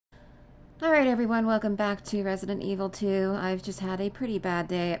Alright everyone, welcome back to Resident Evil 2. I've just had a pretty bad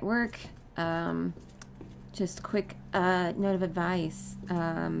day at work. Just quick note of advice.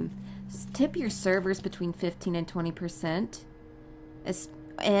 Tip your servers between 15 and 20%.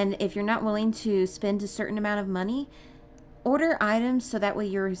 And if you're not willing to spend a certain amount of money, order items so that way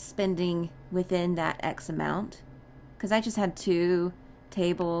you're spending within that X amount. Because I just had 2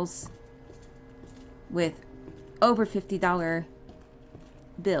 tables with over $50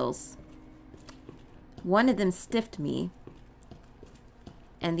 bills. One of them stiffed me,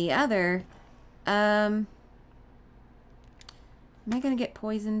 and the other, am I gonna get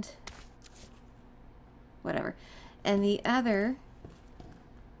poisoned? Whatever. And the other,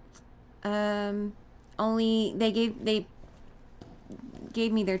 they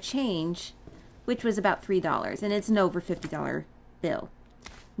gave me their change, which was about $3, and it's an over $50 bill,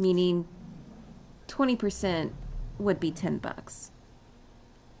 meaning 20% would be $10.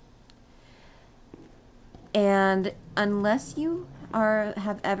 And unless you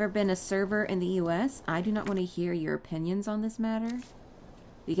have ever been a server in the US, I do not want to hear your opinions on this matter.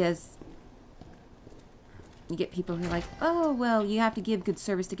 Because you get people who are like, oh, well, you have to give good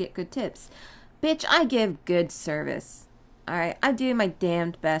service to get good tips. Bitch, I give good service. Alright, I do my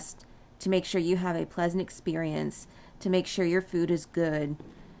damned best to make sure you have a pleasant experience, to make sure your food is good.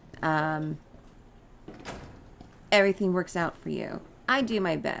 Everything works out for you. I do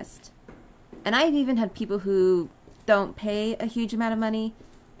my best. And I've even had people who don't pay a huge amount of money,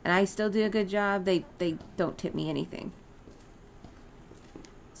 and I still do a good job. They don't tip me anything.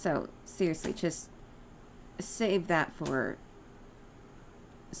 So, seriously, just save that for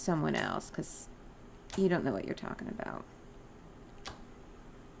someone else, because you don't know what you're talking about.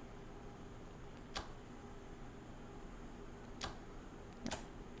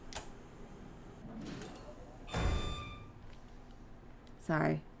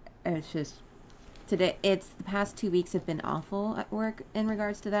 Sorry. It's just... Today, the past 2 weeks have been awful at work in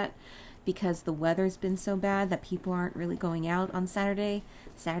regards to that, because the weather's been so bad that people aren't really going out on Saturday.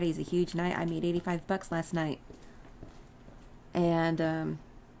 Saturday's a huge night. I made $85 last night. And,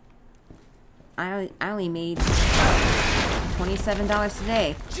 I only made $27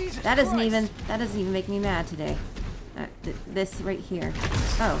 today. That doesn't even make me mad today. This right here.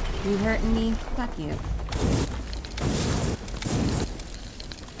 Oh, you hurting me? Fuck you.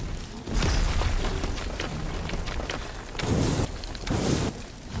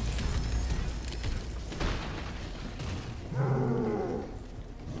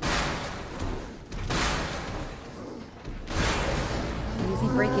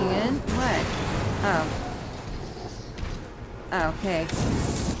 Breaking in? What? Oh. Oh, okay.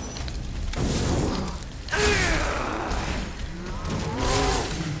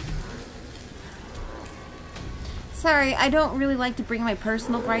 Sorry, I don't really like to bring my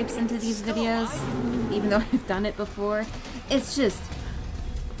personal gripes into these videos, even though I've done it before. It's just...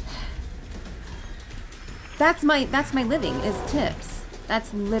 That's my living, is tips.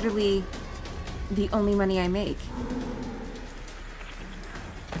 That's literally the only money I make.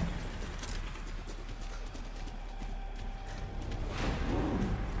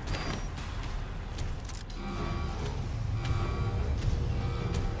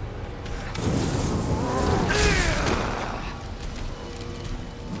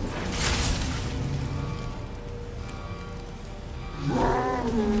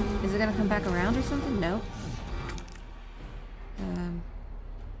 Is it gonna come back around or something? Nope.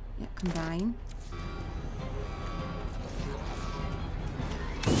 Yeah, combine.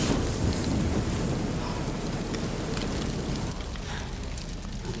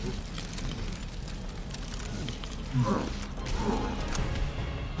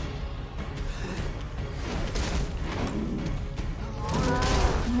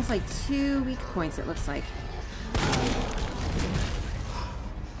 It has like 2 weak points, it looks like.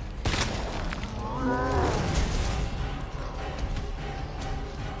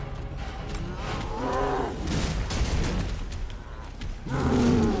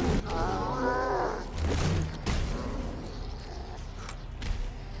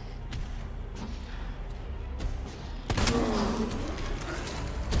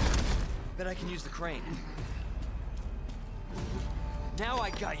 Bet I can use the crane. Now I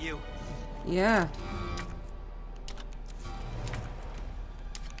got you. Yeah.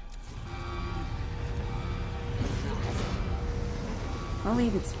 Only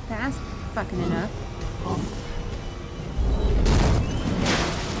if it's fast fucking enough.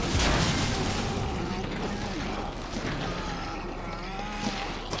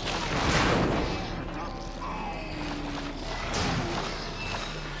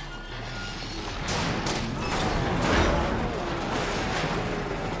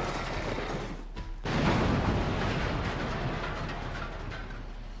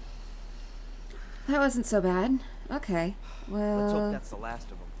 that wasn't so bad. Okay, well... Let's hope that's the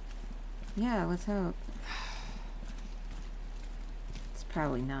last of them. Yeah, let's hope. It's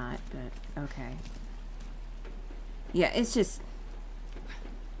probably not, but okay. Yeah, it's just...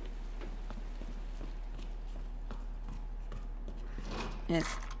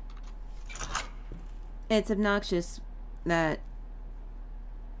 It's obnoxious that,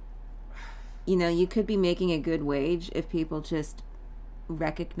 you know, you could be making a good wage if people just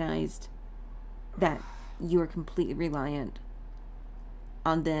recognized that you are completely reliant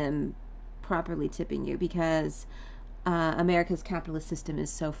on them properly tipping you, because America's capitalist system is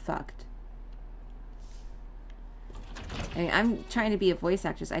so fucked. I mean, I'm trying to be a voice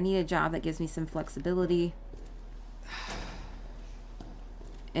actress. I need a job that gives me some flexibility.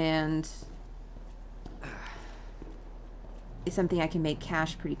 And it's something I can make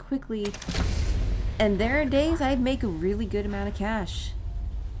cash pretty quickly. And there are days I'd make a really good amount of cash.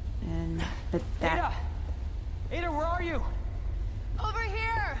 But that... Ada, where are you? Over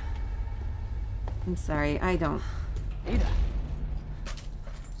here! I'm sorry, I don't... Ada! I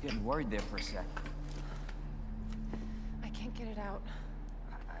was getting worried there for a sec. I can't get it out.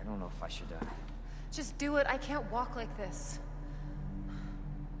 I don't know if I should, Just do it. I can't walk like this.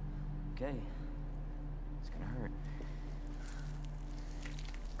 Okay. It's gonna hurt.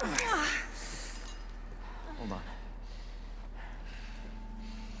 Hold on.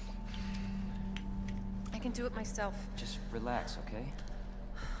 I can do it myself. Just relax, okay?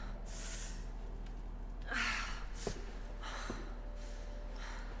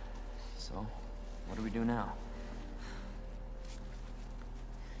 So, what do we do now?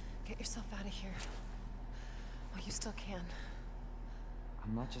 Get yourself out of here. While you still can.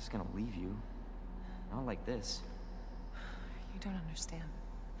 I'm not just gonna leave you. Not like this. You don't understand.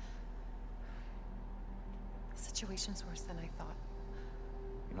 The situation's worse than I thought.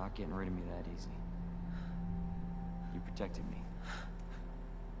 You're not getting rid of me that easy. You protected me.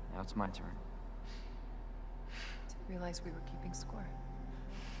 Now it's my turn. Didn't realize we were keeping score.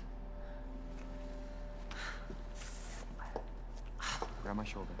 Grab my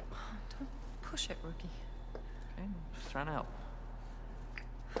shoulder. Don't push it, rookie. Okay, I'm just trying to help.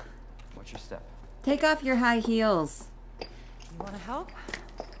 Watch your step. Take off your high heels. You want to help?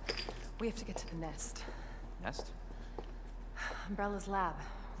 We have to get to the nest. Nest? Umbrella's lab,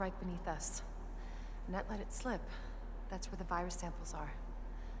 right beneath us. Net let it slip. That's where the virus samples are.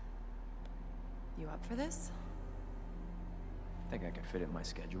 You up for this? Think I could fit it in my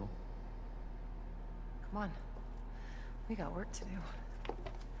schedule. Come on. We got work to do.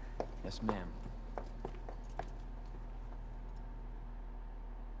 Yes, ma'am.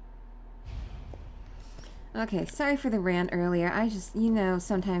 Okay, sorry for the rant earlier. I just, you know,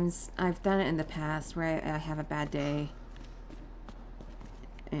 sometimes I've done it in the past where I have a bad day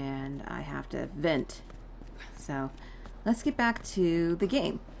and I have to vent. So, let's get back to the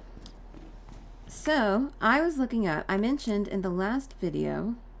game. So, I was looking up, I mentioned in the last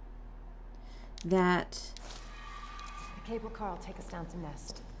video that The cable car will take us down to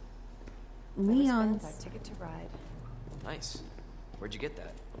Nest. Leon's... Our ticket to ride. Nice. Where'd you get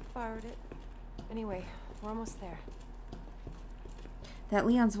that? Borrowed it. Anyway, we're almost there. That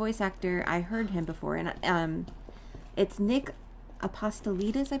Leon's voice actor, I heard him before, and it's Nick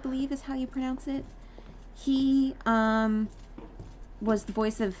Apostolides, I believe is how you pronounce it. He was the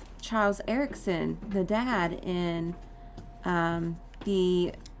voice of Charles Erickson, the dad, in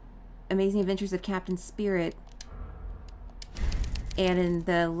The Amazing Adventures of Captain Spirit, and in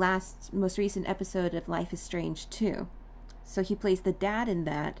the most recent episode of Life is Strange 2. So he plays the dad in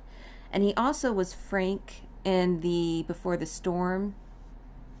that. And he also was Frank in the Before the Storm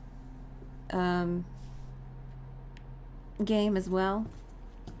game as well.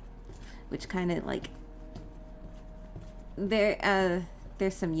 Which kind of like... there's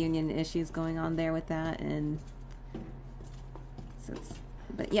some union issues going on there with that, and so it's,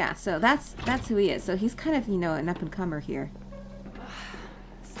 but yeah, so that's who he is. So he's kind of, you know, an up-and-comer here.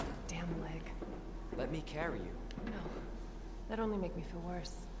 This damn leg. Let me carry you. No. That'd only make me feel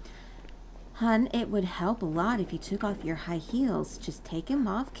worse. Hun, it would help a lot if you took off your high heels. Just take them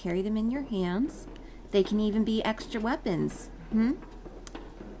off, carry them in your hands. They can even be extra weapons.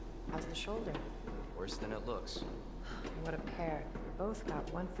 How's the shoulder? Worse than it looks. What a pair. We both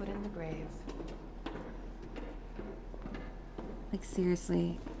got one foot in the grave. Like,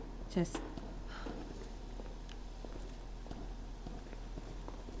 seriously, just...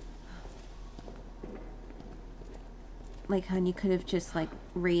 Like, hun, you could have just, like,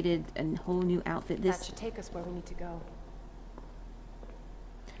 raided a whole new outfit. That should take us where we need to go.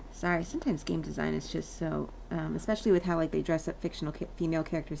 Sorry, sometimes game design is just so... especially with how, like, they dress up fictional female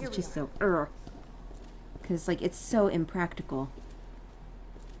characters. Here It's we just are. so... Because, like, it's so impractical.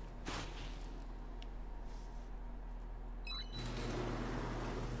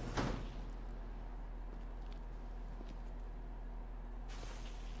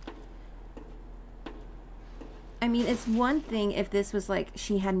 I mean, it's one thing if this was like,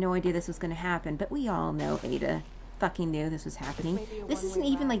 she had no idea this was going to happen, but we all know Ada fucking knew this was happening. This isn't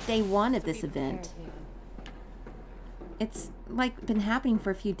even like day one of this event. It's like been happening for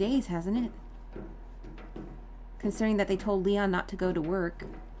a few days, hasn't it? Considering that they told Leon not to go to work.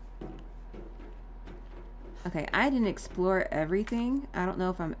 Okay, I didn't explore everything. I don't know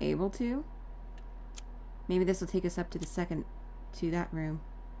if I'm able to. Maybe this will take us up to to that room.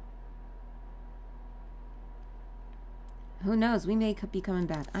 Who knows? We may be coming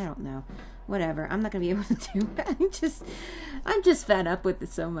back. I don't know. Whatever. I'm not gonna be able to do it. I'm just fed up with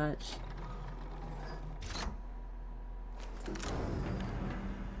it so much.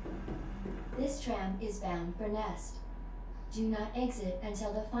 This tram is bound for Nest. Do not exit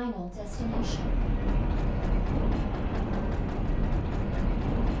until the final destination.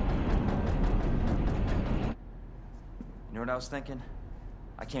 You know what I was thinking?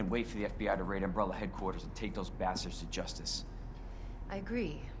 I can't wait for the FBI to raid Umbrella headquarters and take those bastards to justice. I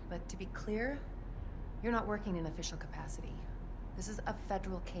agree, but to be clear, you're not working in official capacity. This is a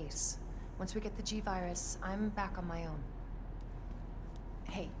federal case. Once we get the G-Virus, I'm back on my own.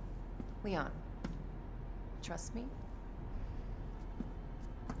 Hey, Leon, trust me?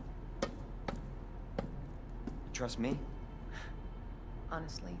 Trust me?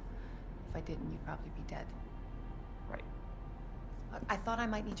 Honestly, if I didn't, you'd probably be dead. Right. I thought I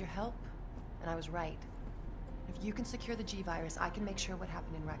might need your help, and I was right. If you can secure the G-Virus, I can make sure what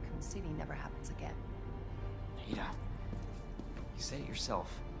happened in Raccoon City never happens again. Ada, you said it yourself.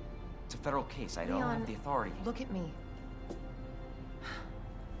 It's a federal case. I don't Leon, have the authority. Look at me.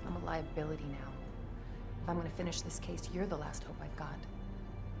 I'm a liability now. If I'm gonna finish this case, you're the last hope I've got.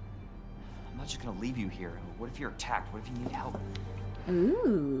 I'm not just gonna leave you here. What if you're attacked? What if you need help?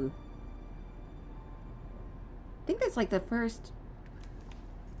 Ooh. I think that's like the first...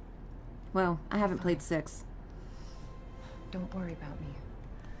 Well, I haven't played 6. Don't worry about me.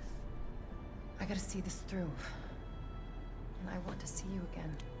 I gotta see this through. And I want to see you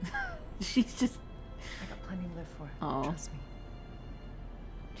again. She's just... I got plenty to live for. Aw. Trust me.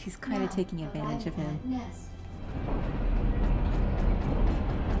 She's kind of taking advantage of him. Nest.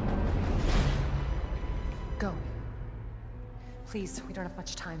 Go. Please, we don't have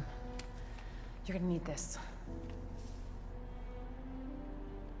much time. You're gonna need this.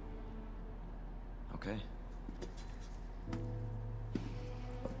 Okay.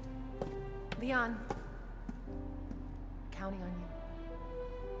 Leon. Counting on you.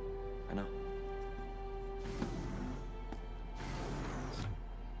 I know.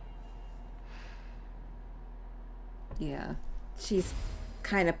 Yeah. She's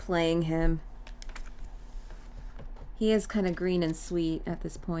kind of playing him. He is kind of green and sweet at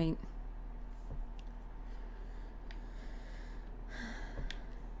this point.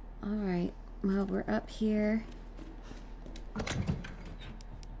 Alright. Well, we're up here.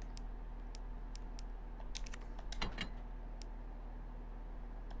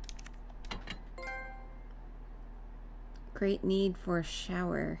 Great need for a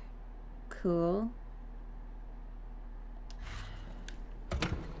shower. Cool.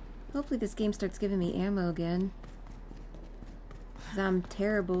 Hopefully this game starts giving me ammo again. 'Cause I'm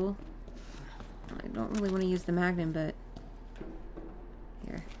terrible. I don't really want to use the Magnum, but...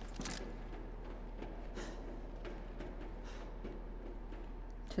 Here.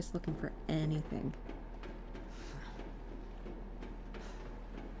 Just looking for anything.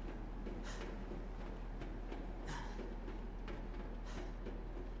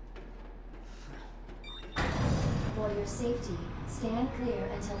 For your safety, stand clear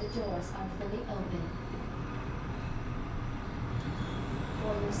until the doors are fully open.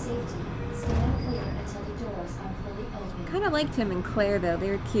 For your safety, stand clear until the doors are fully open. Kind of liked him and Claire, though.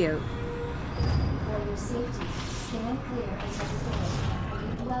 They were cute. For your safety, stand clear until the doors are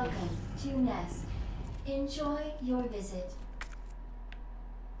fully. Welcome to Nest. Enjoy your visit.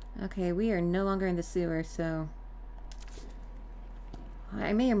 Okay, we are no longer in the sewer, so...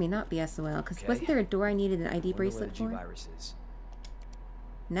 I may or may not be SOL, because Okay. wasn't there a door I needed an ID Wonder where bracelet the for? G-Virus is.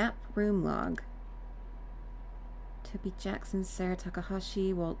 Nap room log. Toby Jackson, Sarah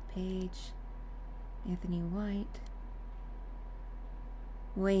Takahashi, Walt Page, Anthony White,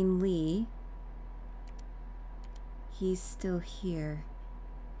 Wayne Lee. He's still here.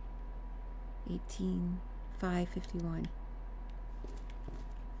 18/5/51.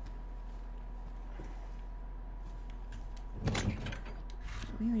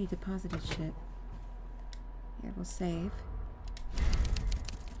 We already deposited shit. Here, we'll save.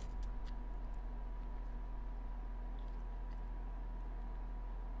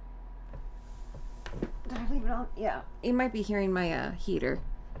 Did I leave it on? Yeah. You might be hearing my heater.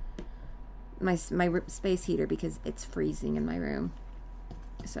 My space heater because it's freezing in my room.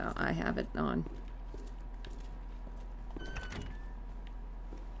 So I have it on.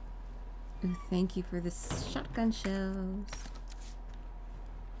 Ooh, thank you for the shotgun shells.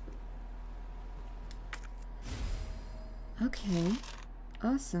 Okay.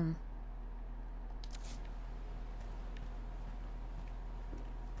 Awesome.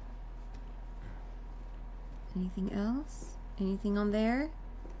 Anything else? Anything on there?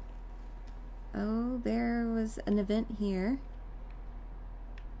 Oh, there was an event here.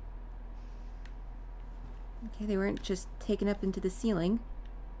 Okay, they weren't just taken up into the ceiling.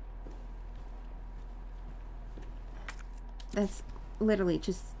 That's literally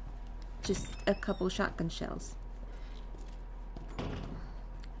just a couple shotgun shells.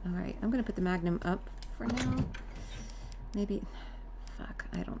 Alright, I'm gonna put the Magnum up for now. Maybe... Fuck,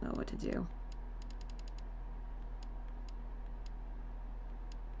 I don't know what to do.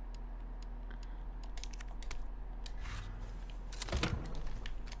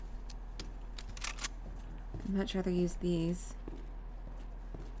 I'd much rather use these.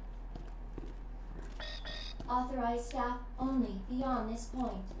 Authorized staff only beyond this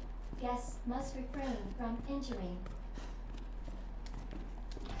point. Guests must refrain from entering.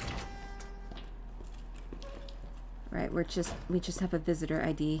 Right, we just have a visitor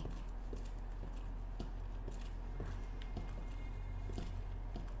ID.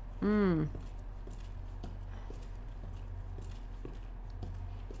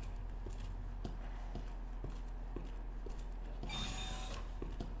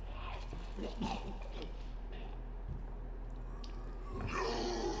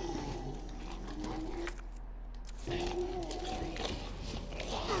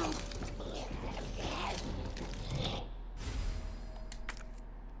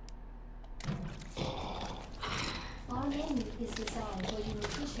 Our menu is designed for your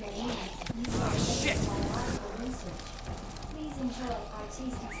nutritional needs. Biological research. Please enjoy our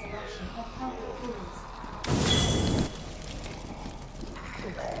tasty selection of healthy foods.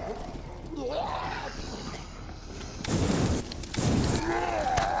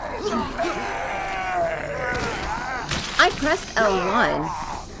 I pressed L1.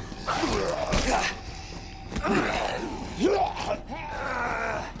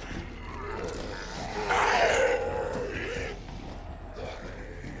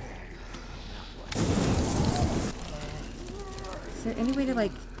 Is there any way to,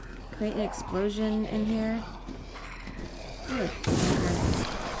 like, create an explosion in here? Ooh,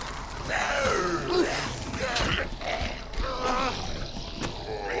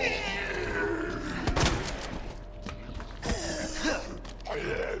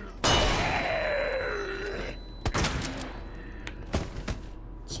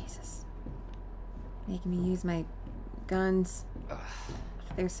 Jesus. Making me use my guns.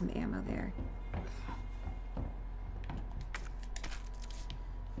 There's some ammo there.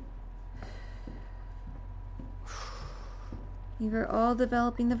 You were all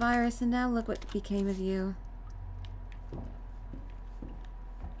developing the virus, and now look what became of you.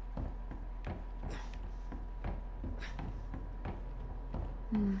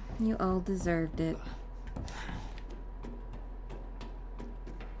 You all deserved it.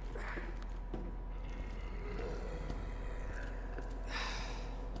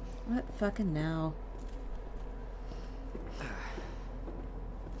 What fucking now?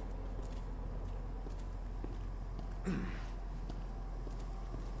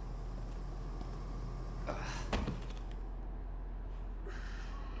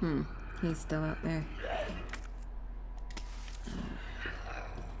 He's still out there. There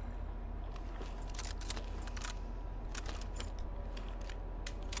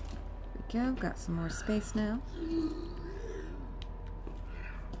we go. Got some more space now.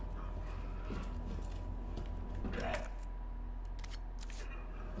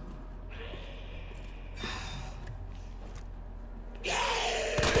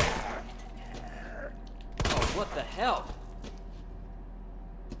 Oh, what the hell?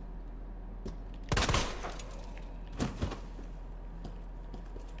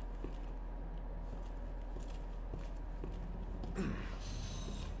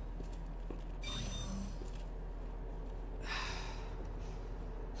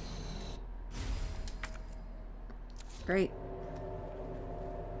 Great.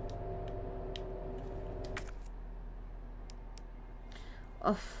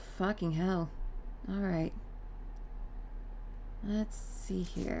 Oh, fucking hell. Alright. Let's see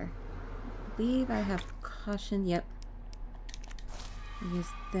here. Put believe I have caution. Yep. Use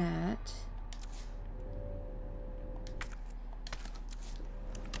that.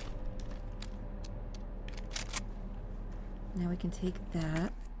 Now we can take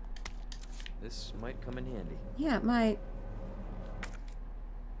that. This might come in handy. Yeah, it might.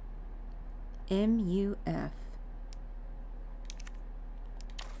 MUF.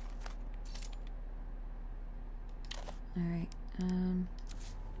 Alright,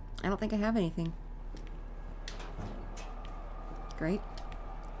 I don't think I have anything. Great.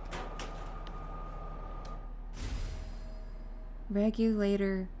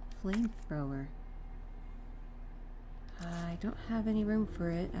 Regulator flamethrower. I don't have any room for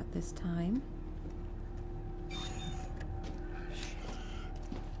it at this time.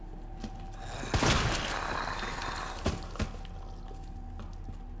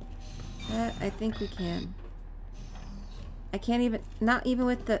 I think we can. I can't even, not even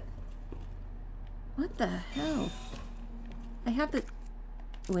with the, what the hell? I have the,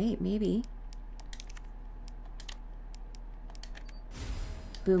 wait, maybe.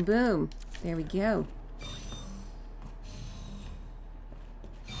 Boom, boom. There we go.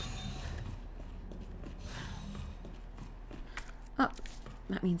 Oh,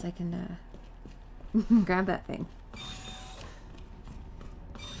 that means I can, grab that thing.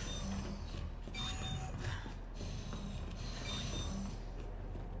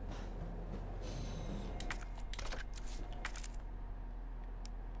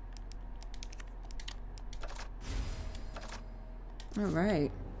 All right.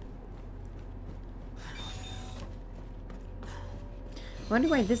 Wonder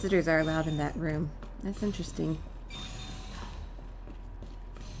why visitors are allowed in that room. That's interesting. I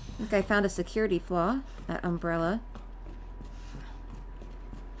think I found a security flaw. That umbrella.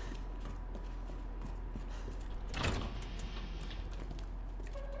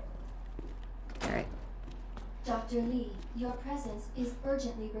 All right. Dr. Lee, your presence is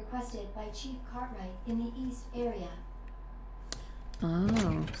urgently requested by Chief Cartwright in the East area.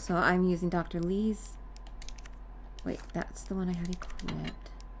 Oh, so I'm using Dr. Lee's. Wait, that's the one I have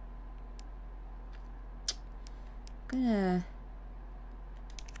equipped. I'm gonna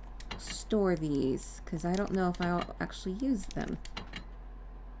store these because I don't know if I'll actually use them.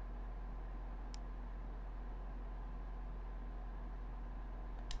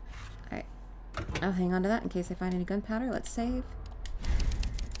 Alright, I'll hang on to that in case I find any gunpowder. Let's save.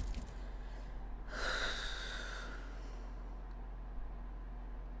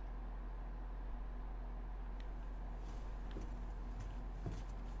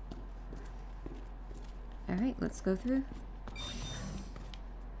 Alright, let's go through.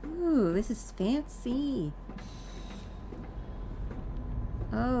 Ooh, this is fancy.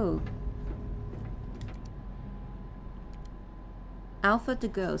 Oh. Alpha to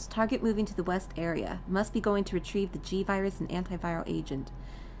Ghost. Target moving to the west area. Must be going to retrieve the G-Virus and antiviral agent.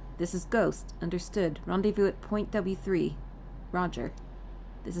 This is Ghost. Understood. Rendezvous at point W3. Roger.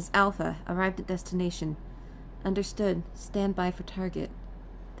 This is Alpha. Arrived at destination. Understood. Stand by for target.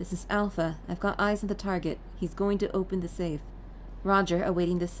 This is Alpha. I've got eyes on the target. He's going to open the safe. Roger,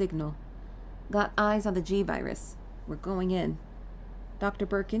 awaiting the signal. Got eyes on the G-Virus. We're going in. Dr.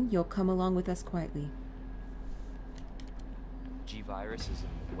 Birkin, you'll come along with us quietly. G-Virus is in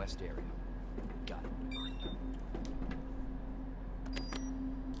the west area. Got it.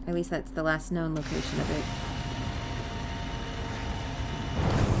 At least that's the last known location of it.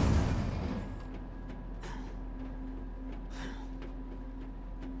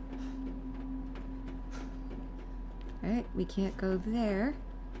 Alright, we can't go there.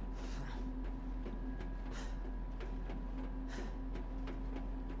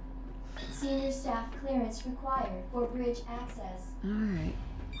 Senior staff clearance required for bridge access. Alright.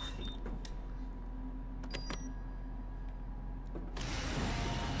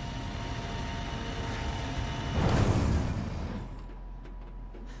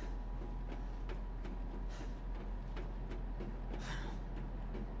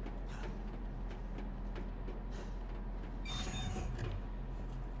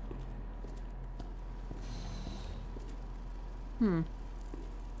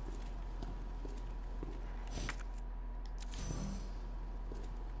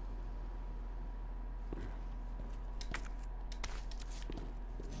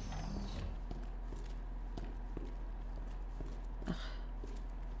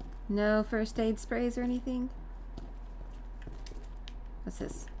 No first aid sprays or anything? What's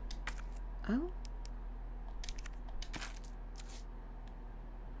this? Oh?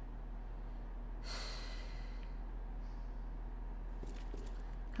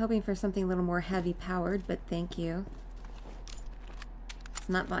 Hoping for something a little more heavy powered, but thank you. It's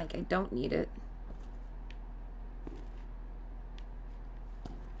not like I don't need it.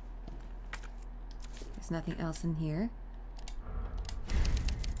 There's nothing else in here.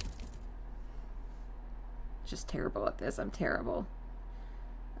 Just terrible at this. I'm terrible.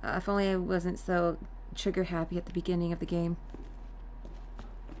 If only I wasn't so trigger happy at the beginning of the game.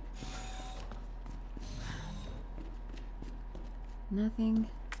 Nothing.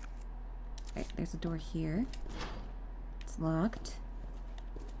 Right, there's a door here. It's locked.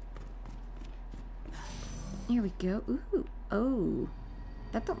 Here we go. Ooh. Oh.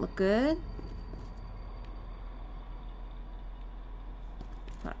 That don't look good.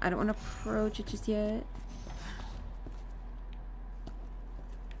 But I don't want to approach it just yet.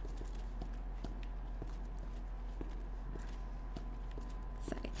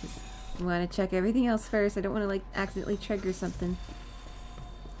 Sorry, just want to check everything else first. I don't want to, like, accidentally trigger something.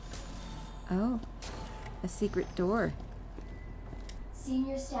 Oh. A secret door.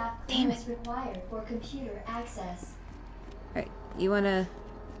 Senior staff clearance required for computer access. Alright, you wanna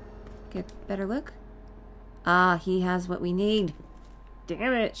get a better look? Ah, he has what we need.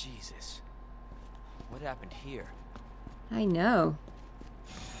 Damn it. Jesus. What happened here? I know.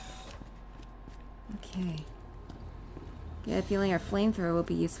 Okay. Get a feeling our flamethrower will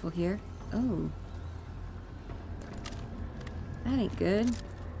be useful here. Oh. That ain't good.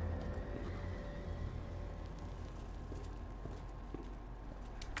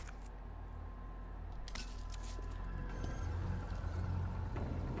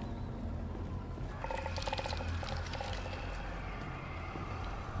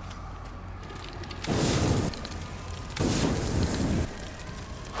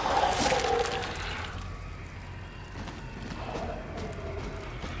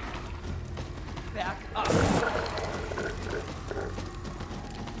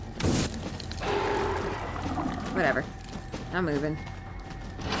 Whatever. I'm moving.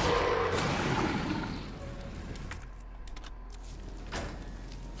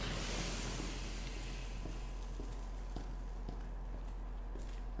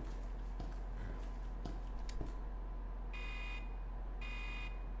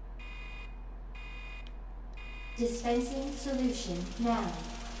 Dispensing solution now.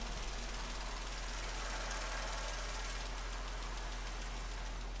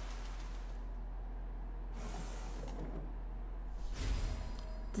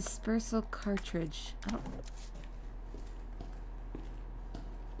 Dispersal cartridge. I don't...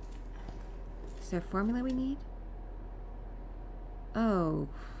 Is there a formula we need? Oh,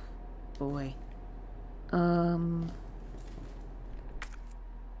 boy.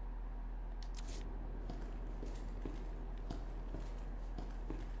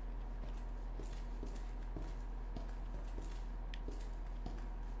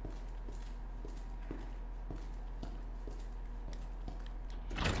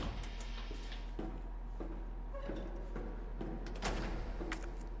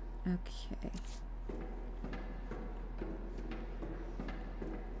 Okay.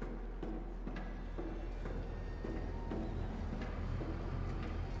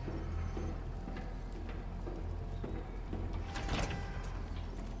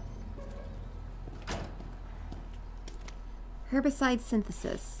 Herbicide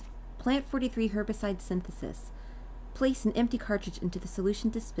synthesis. Plant 43 herbicide synthesis. Place an empty cartridge into the solution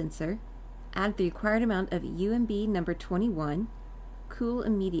dispenser. Add the required amount of UMB number 21. Cool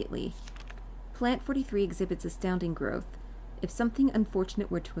immediately. Plant 43 exhibits astounding growth. If something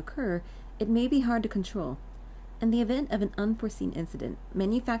unfortunate were to occur, it may be hard to control. In the event of an unforeseen incident,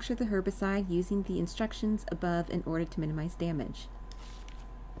 manufacture the herbicide using the instructions above in order to minimize damage.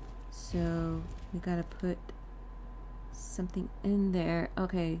 So, we gotta put something in there.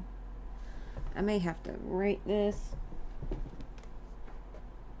 Okay. I may have to write this.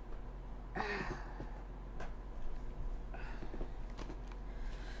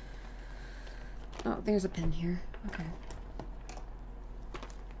 Oh, there's a pen here. Okay.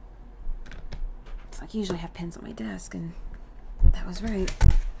 It's like usually I have pens on my desk, and that was right.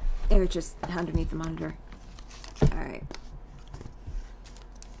 They were just underneath the monitor. Alright.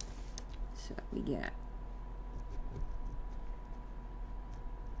 So we got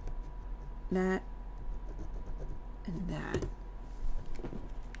that and that.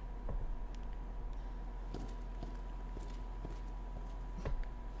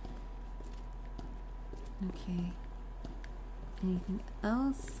 Okay. Anything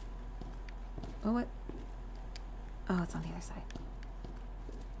else? Oh, what? Oh, it's on the other side.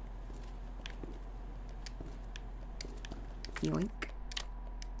 Yoink.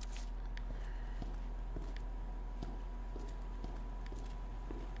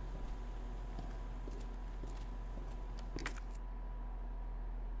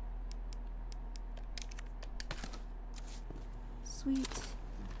 sweet.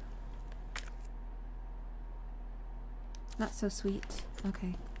 Not so sweet.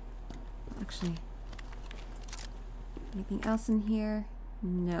 Okay. Actually, anything else in here?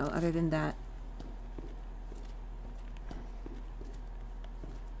 No, other than that.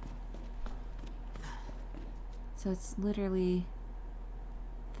 So it's literally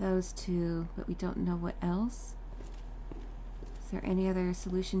those two, but we don't know what else. Is there any other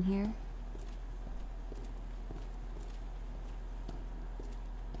solution here?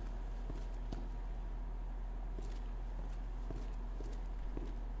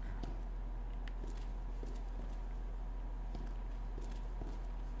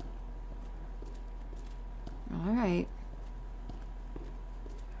 Alright.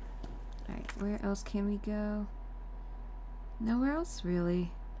 Alright, where else can we go? Nowhere else,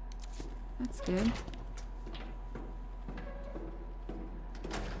 really. That's good.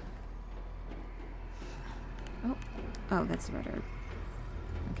 Oh. Oh, that's the red herb.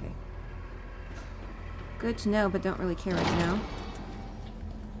 Okay. Good to know, but don't really care right now.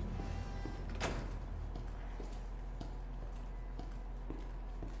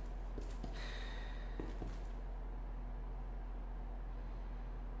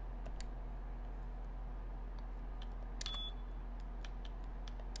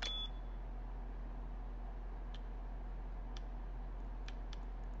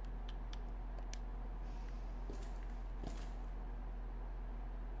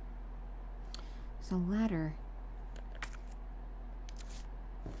 A ladder,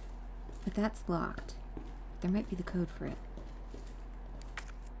 but that's locked. There might be the code for it.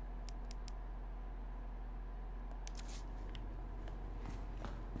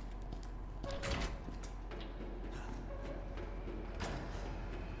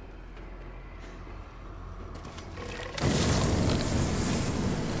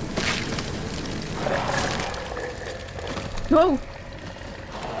 Whoa!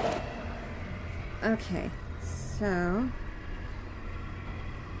 Okay, so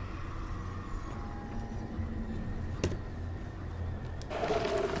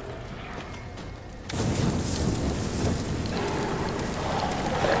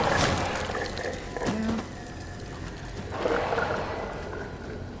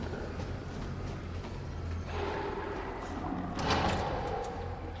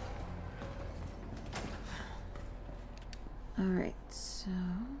all right, so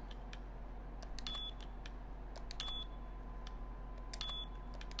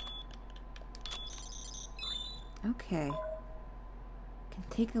okay. Can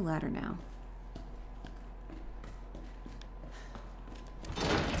take the ladder now.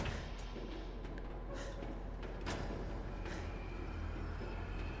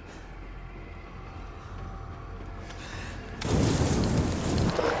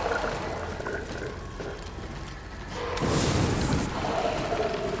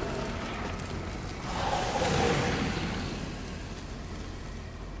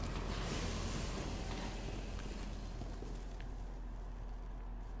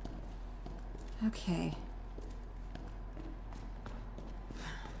 Okay.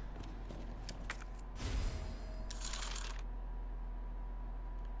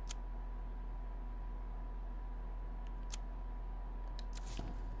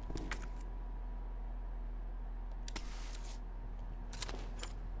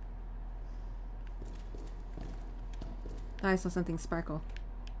 I saw something sparkle.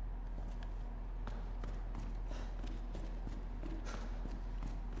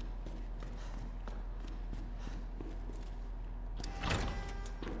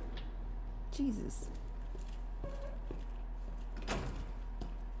 Jesus.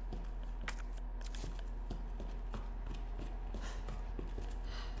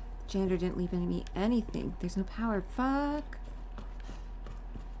 Janitor didn't leave me anything. There's no power. Fuck.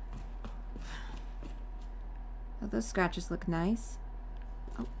 Oh, those scratches look nice.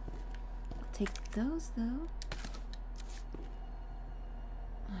 Oh, I'll take those though.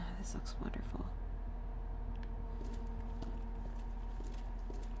 Oh, this looks wonderful.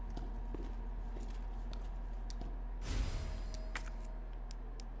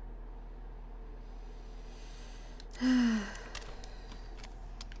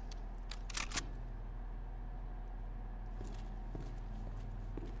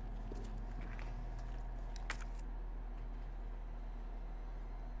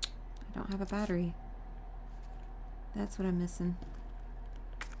 I don't have a battery. That's what I'm missing.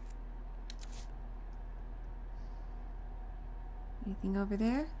 Anything over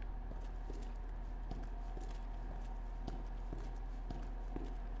there?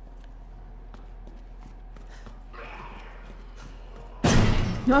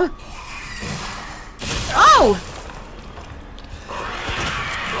 Oh!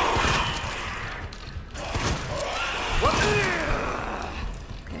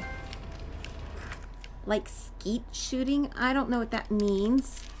 Like skeet shooting? I don't know what that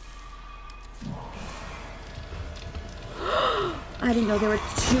means. I didn't know there were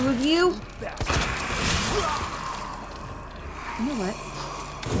 2 of you. You know what?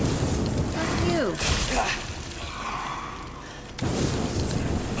 Fuck you.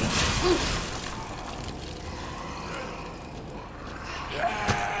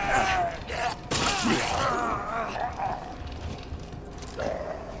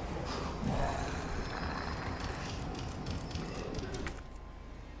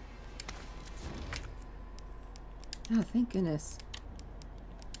 Oh, thank goodness.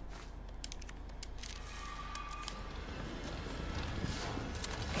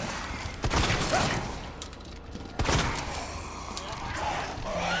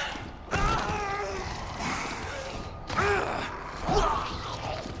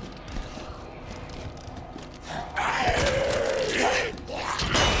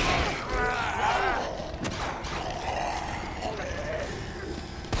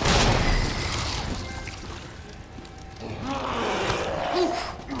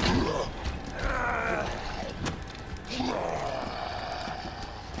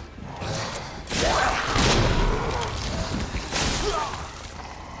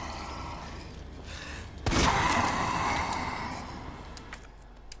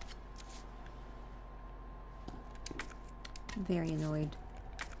 Very annoyed.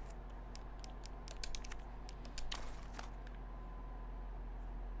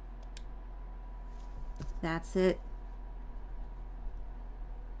 That's it.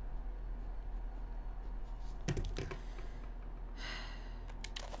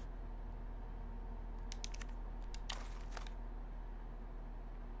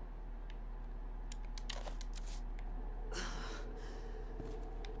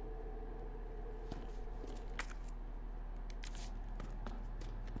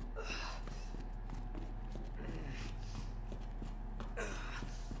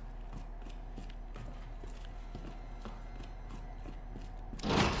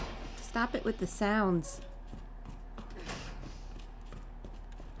 Stop it with the sounds.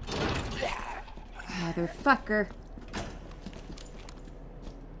 Motherfucker.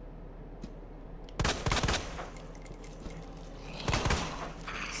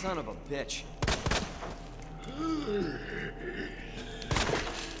 Son of a bitch.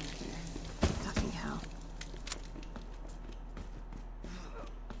 Fucking hell.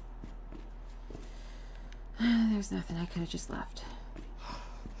 There's nothing. I could have just left.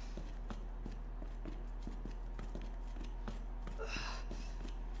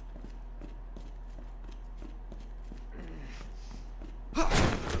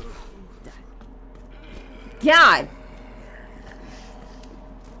 God!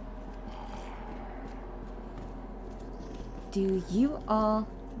 Do you all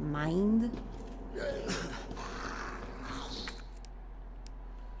mind?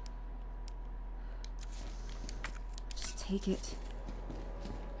 Just take it.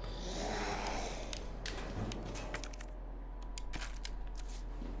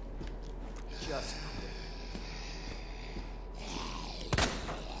 Just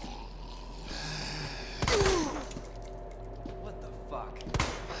what the fuck?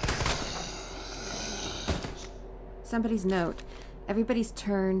 Somebody's note. Everybody's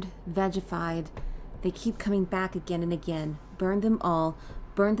turned, vegified. They keep coming back again and again. Burn them all.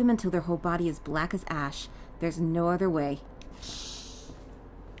 Burn them until their whole body is black as ash. There's no other way.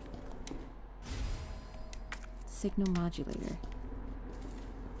 Signal modulator.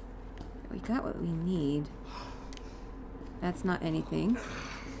 We got what we need. That's not anything.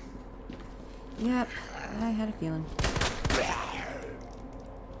 Yep, I had a feeling.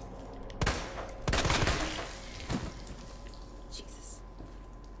 Jesus.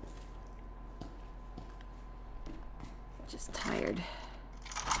 Just tired.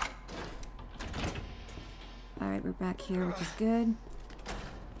 Alright, we're back here, which is good.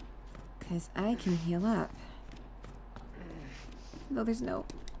 Because I can heal up. Though there's no...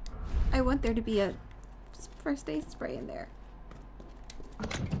 I want there to be a first aid spray in there.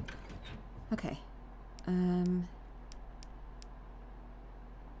 Okay. I'm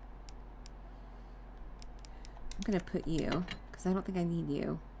gonna put you, because I don't think I need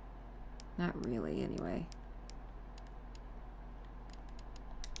you. Not really, anyway.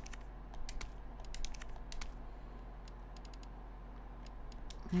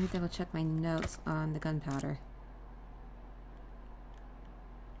 Let me double check my notes on the gunpowder.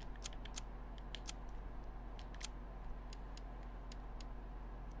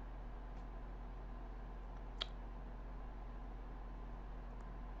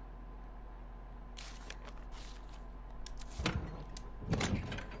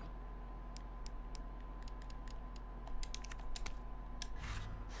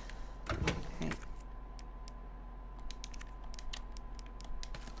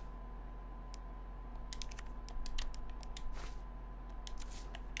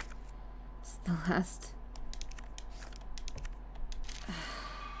 The last...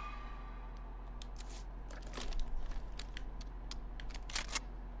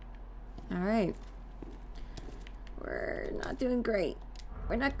 Alright. We're not doing great.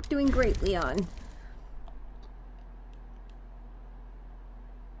 We're not doing great, Leon.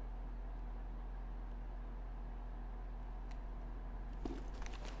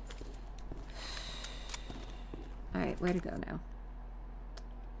 Alright, where to go now?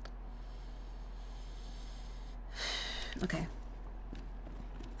 Okay.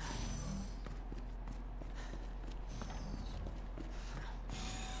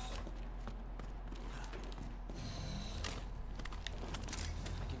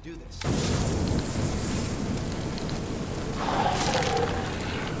 I can do this.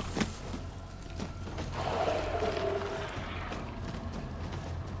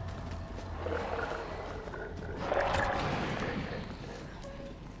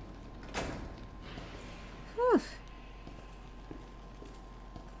 Whew.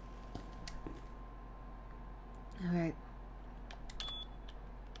 All right.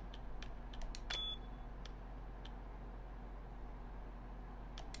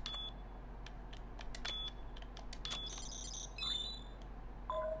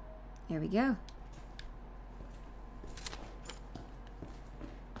 Here we go.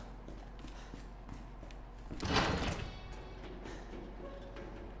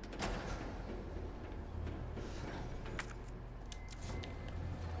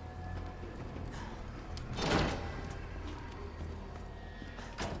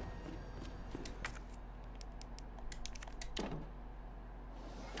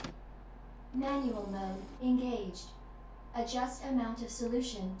 Manual mode engaged. Adjust amount of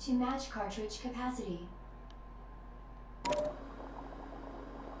solution to match cartridge capacity.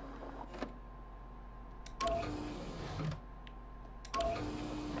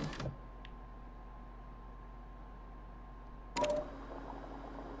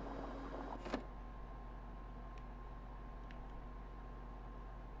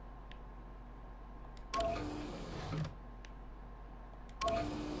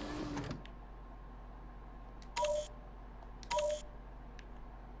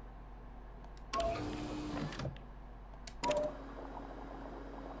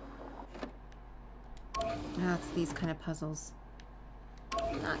 Ah, it's these kind of puzzles.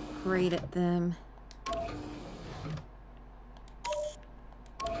 Not great at them.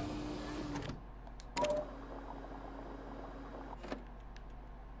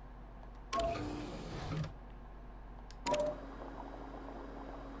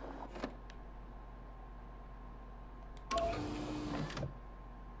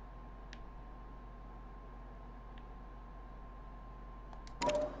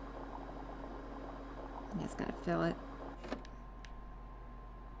 Yeah, it's gonna fill it.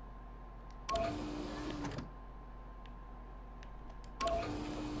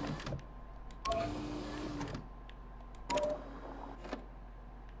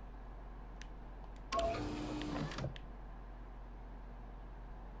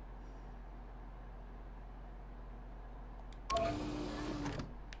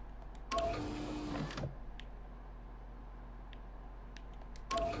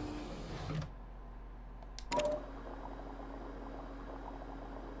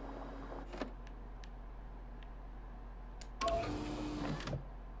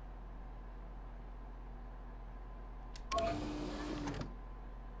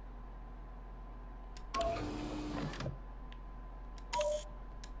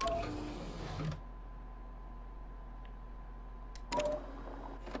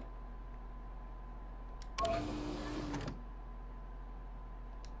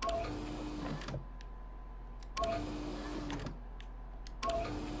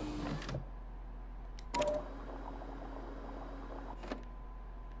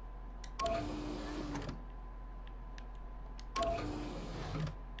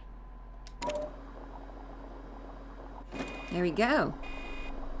 There we go.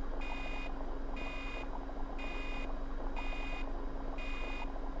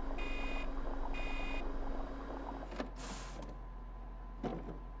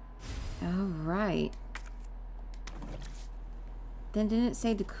 All right. Then didn't it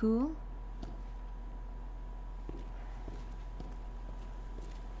say to cool?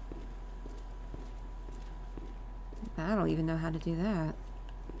 I don't even know how to do that.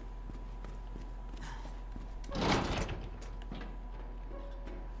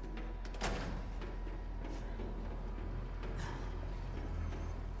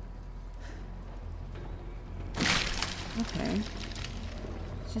 Okay.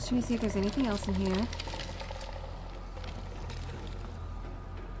 Just trying to see if there's anything else in here.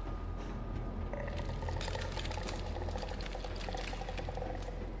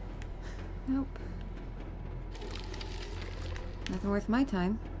 Nothing worth my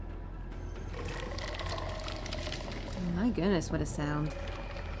time. My goodness, what a sound.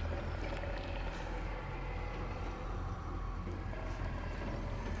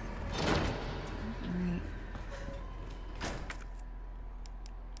 Alright.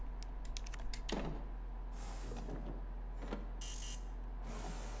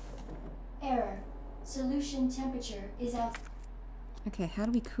 Error. Solution temperature is out. Okay, how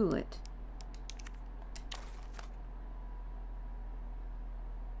do we cool it?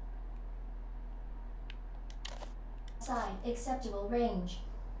 Outside acceptable range.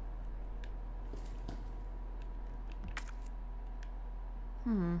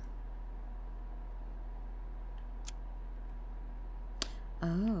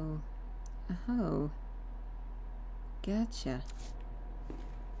 Oh. Oh. Gotcha.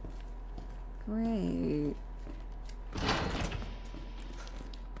 Great.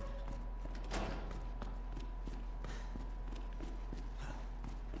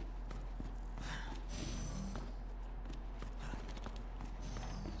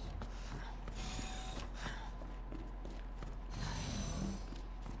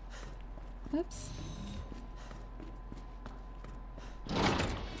 Oops.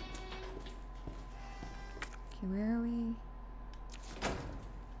 Okay, where are we?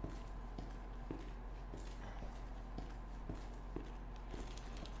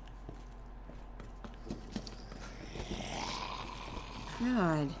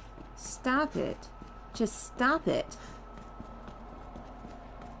 God, stop it. Just stop it.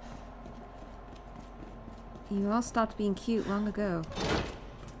 You all stopped being cute long ago.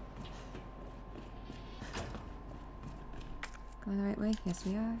 Going the right way? Yes,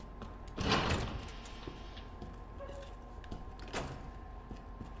 we are.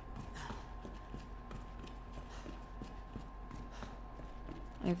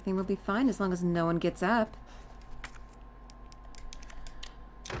 Everything will be fine as long as no one gets up.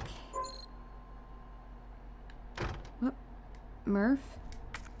 Whoop. Murph?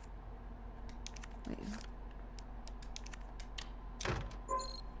 Wait.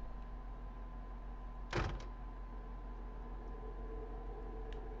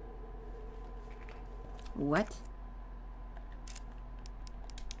 What?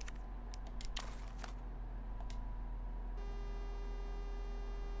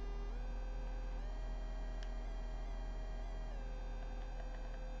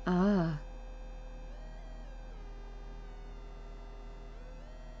 Ah.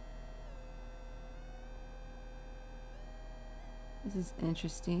 This is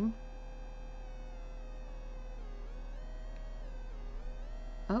interesting.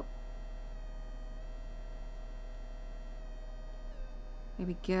 Oh. There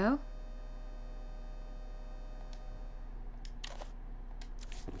we go.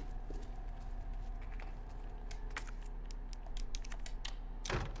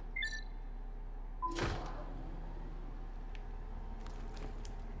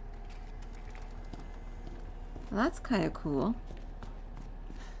 Well, that's kind of cool.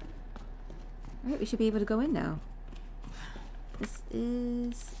 Alright, we should be able to go in now. This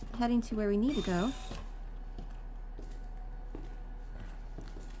is heading to where we need to go.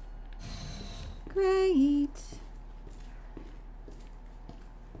 Great!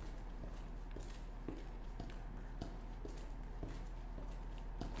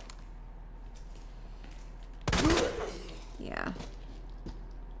 Yeah.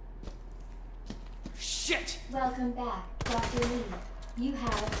 Shit! Welcome back, Dr. Lee. You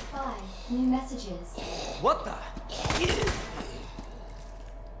have 5 new messages. What the?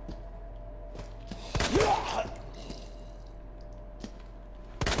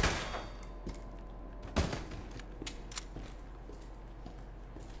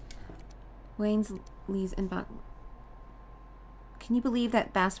 Wayne's, Lee's, and Can you believe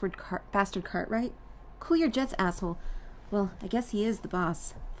that bastard Cartwright? Cool your jets, asshole. Well, I guess he is the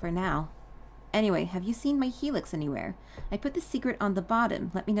boss. For now. Anyway, have you seen my helix anywhere? I put the secret on the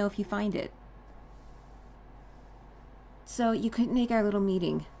bottom. Let me know if you find it. So, you couldn't make our little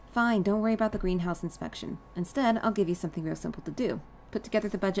meeting. Fine, don't worry about the greenhouse inspection. Instead, I'll give you something real simple to do. Put together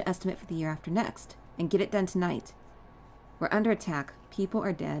the budget estimate for the year after next. And get it done tonight. We're under attack. People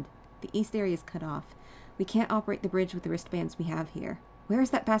are dead. The east area is cut off. We can't operate the bridge with the wristbands we have here. Where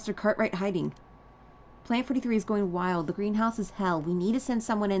is that bastard Cartwright hiding? Plant 43 is going wild. The greenhouse is hell. We need to send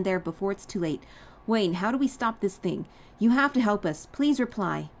someone in there before it's too late. Wayne, how do we stop this thing? You have to help us. Please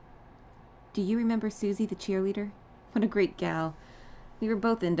reply. Do you remember Susie, the cheerleader? What a great gal. We were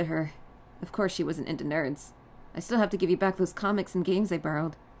both into her. Of course she wasn't into nerds. I still have to give you back those comics and games I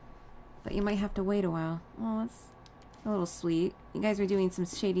borrowed. But you might have to wait a while. Oh, that's a little sweet. You guys were doing some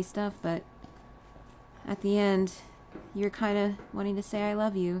shady stuff, but at the end, You're kind of wanting to say I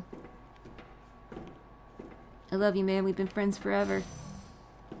love you. I love you, man. We've been friends forever.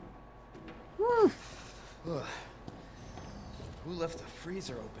 Woo! Ugh. Who left the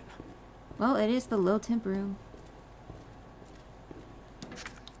freezer open? Well, it is the low temp room.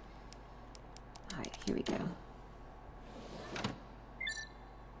 Alright, here we go.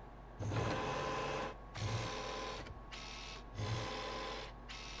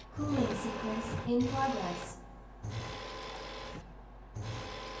 Cooling sequence in progress.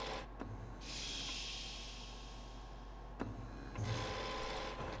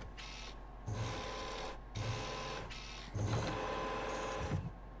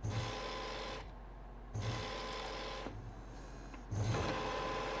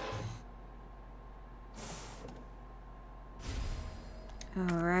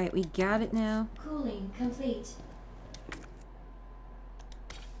 Alright, we got it now. Cooling complete.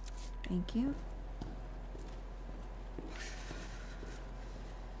 Thank you.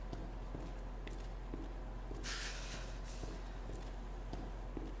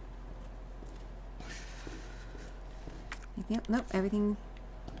 Yep, nope, everything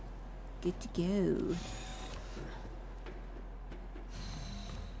good to go.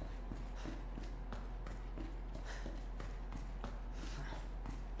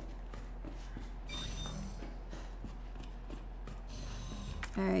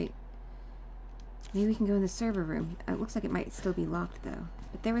 Alright. Maybe we can go in the server room. It looks like it might still be locked though.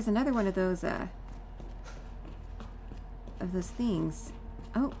 But there was another one of those things.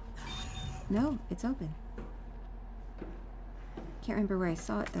 Oh. No, it's open. Can't remember where I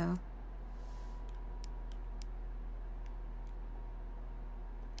saw it though.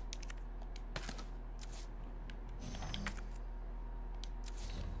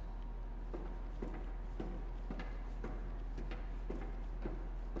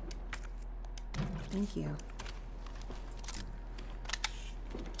 Thank you.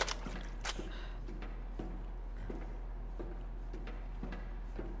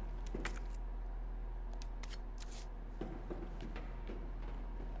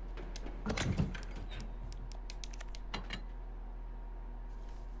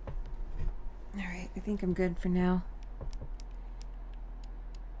 Alright, I think I'm good for now.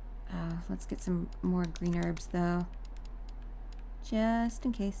 Let's get some more green herbs though. Just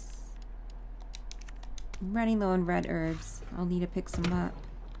in case. I'm running low on red herbs. I'll need to pick some up.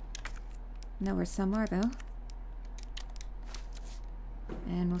 Know where some are though.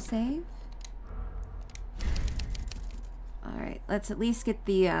 And we'll save. Alright, let's at least get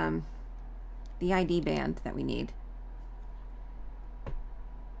the ID band that we need.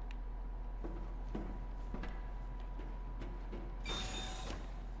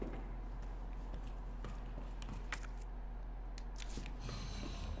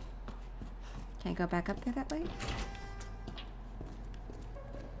 Can I go back up there that way?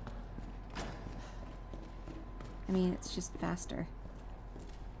 I mean, it's just faster.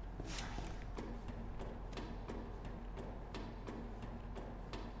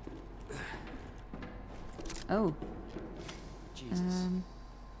 Oh. Jesus.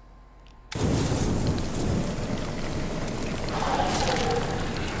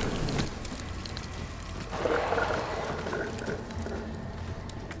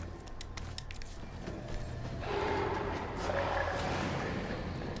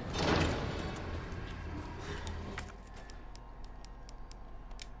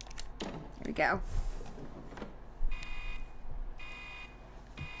 Here we go.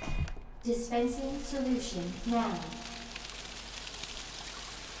 Dispensing solution now.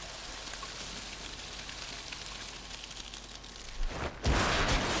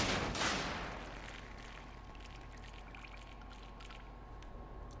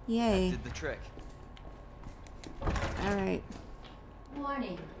 Yay. Did the trick. Alright.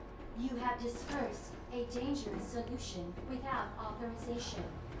 Warning. You have dispersed a dangerous solution without authorization.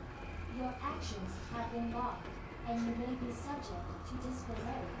 Your actions have been logged, and you may be subject to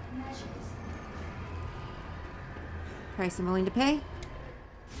disciplinary measures. Price I'm willing to pay.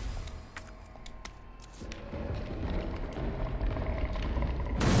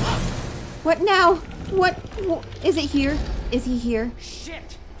 What now? What? Is it here? Is he here?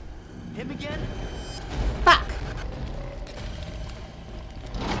 Shit! Him again? Fuck!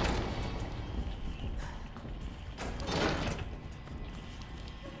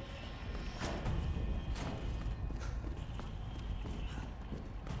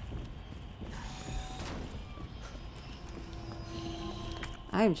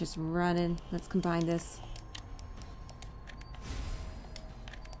 I'm just running. Let's combine this.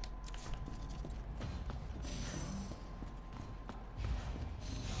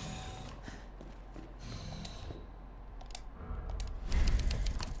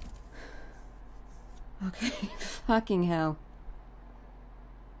 Okay, fucking hell.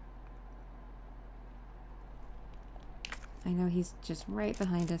 I know he's just right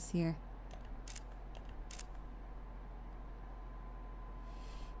behind us here.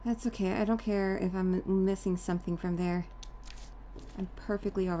 That's okay. I don't care if I'm missing something from there. I'm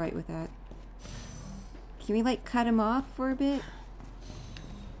perfectly alright with that. Can we, like, cut him off for a bit?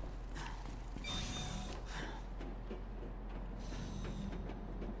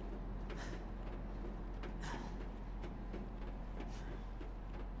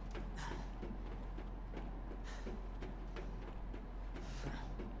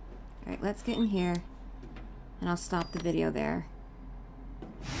 Alright, let's get in here. And I'll stop the video there.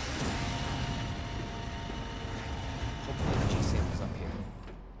 Hopefully the G sample's up here.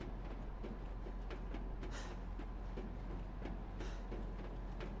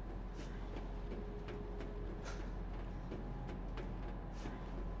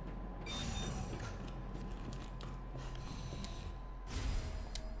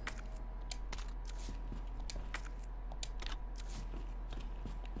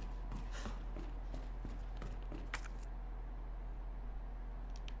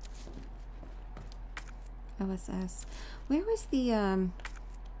 OSS. Where was the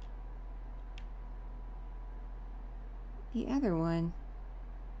other one?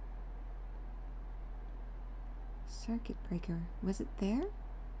 Circuit breaker. Was it there?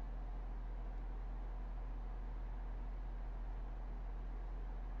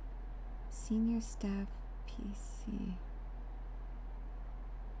 Senior staff PC.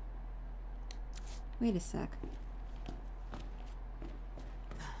 Wait a sec.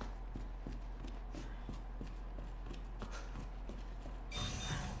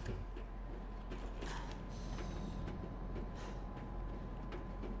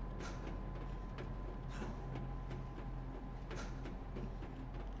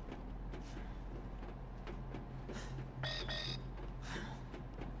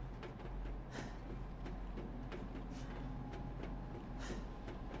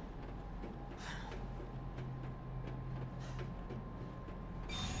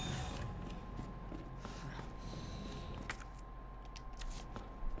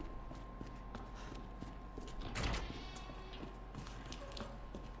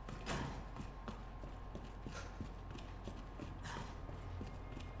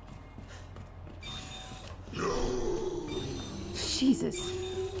 Jesus.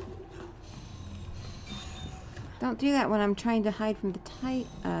 Don't do that when I'm trying to hide from the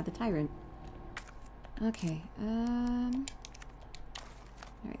tyrant. Okay, alright,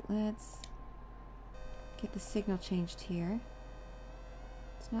 let's get the signal changed here.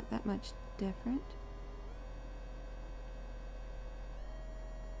 It's not that much different.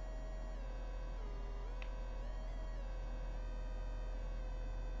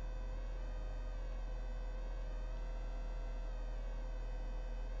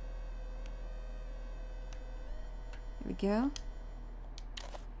 There we go.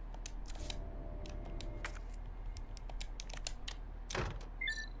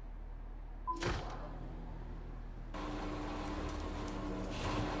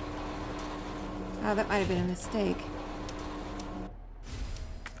 Oh, that might have been a mistake.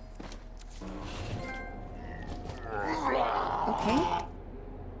 Okay.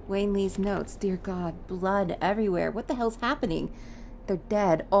 Wayne Lee's notes. Dear God, blood everywhere. What the hell's happening? They're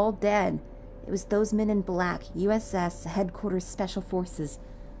dead. All dead. It was those men in black. USS Headquarters Special Forces.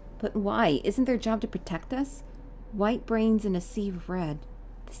 But why? Isn't their job to protect us? White brains in a sea of red.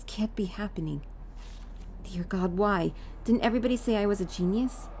 This can't be happening. Dear God, why? Didn't everybody say I was a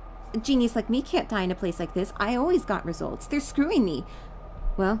genius? A genius like me can't die in a place like this. I always got results. They're screwing me.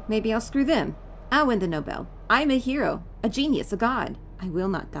 Well, maybe I'll screw them. I'll win the Nobel. I'm a hero. A genius. A god. I will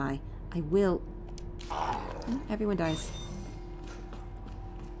not die. I will... Everyone dies.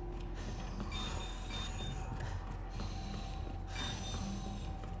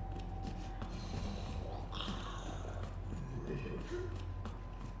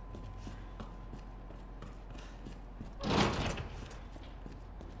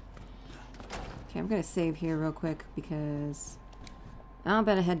 Okay, I'm gonna save here real quick because I'll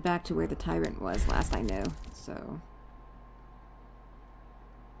better head back to where the tyrant was last I knew, so...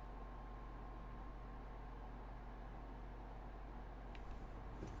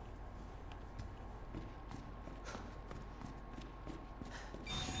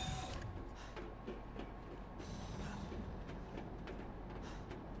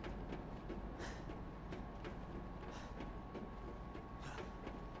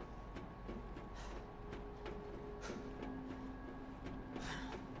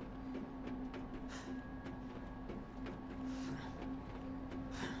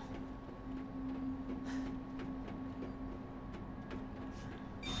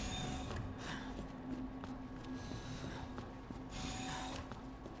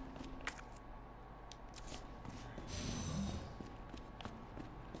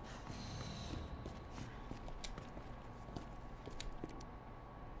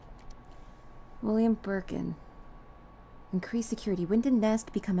 William Birkin. Increase security. When did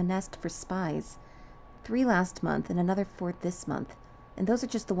Nest become a nest for spies? 3 last month and another 4 this month. And those are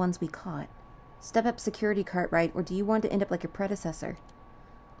just the ones we caught. Step up security, Cartwright, or do you want to end up like your predecessor?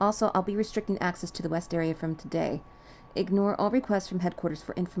 Also, I'll be restricting access to the West area from today. Ignore all requests from headquarters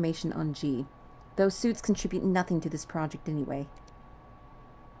for information on G. Those suits contribute nothing to this project anyway.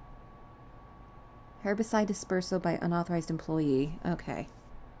 Herbicide dispersal by unauthorized employee. Okay.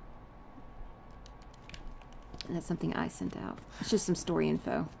 And that's something I sent out. It's just some story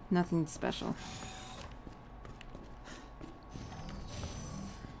info. Nothing special.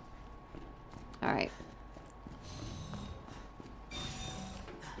 Alright.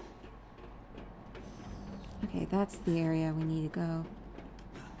 Okay, that's the area we need to go.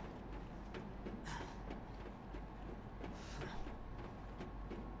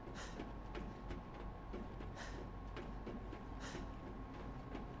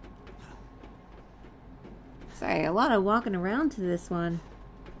 Sorry, a lot of walking around to this one.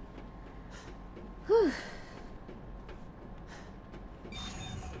 Whew.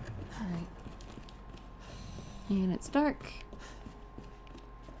 Alright. And it's dark.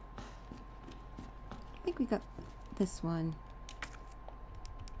 I think we got this one.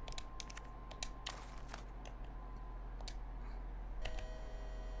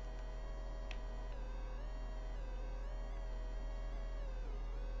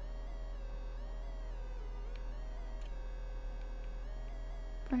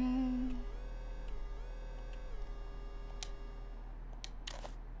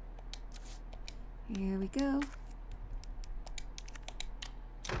 Here we go.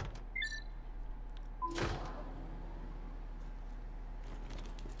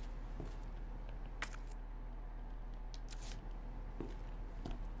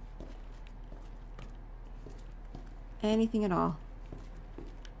 Anything at all.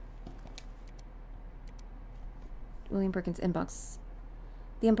 William Birkin's inbox.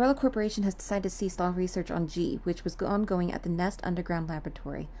 The Umbrella Corporation has decided to cease all research on G, which was ongoing at the Nest Underground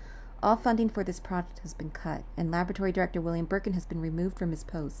Laboratory. All funding for this project has been cut, and Laboratory Director William Birkin has been removed from his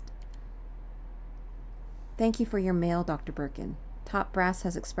post. Thank you for your mail, Dr. Birkin. Top brass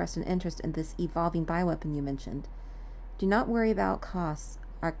has expressed an interest in this evolving bioweapon you mentioned. Do not worry about costs.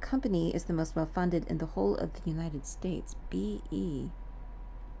 Our company is the most well-funded in the whole of the United States. B.E.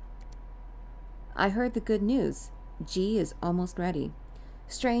 I heard the good news. G is almost ready.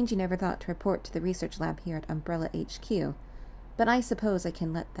 Strange you never thought to report to the research lab here at Umbrella HQ, but I suppose I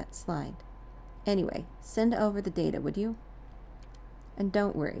can let that slide. Anyway, send over the data, would you? And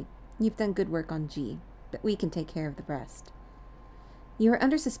don't worry, you've done good work on G, but we can take care of the rest. You are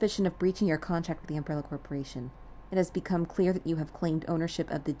under suspicion of breaching your contract with the Umbrella Corporation. It has become clear that you have claimed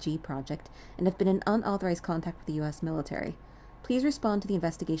ownership of the G project and have been in unauthorized contact with the U.S. military. Please respond to the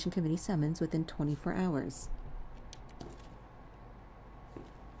investigation committee summons within 24 hours.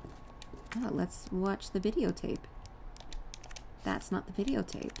 Oh, let's watch the videotape. That's not the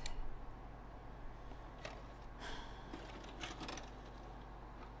videotape.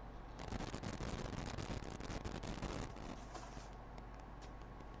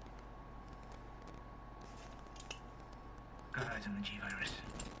 Got eyes on the G virus.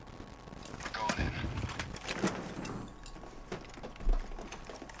 We're going in.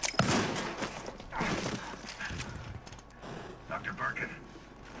 Dr. Birkin,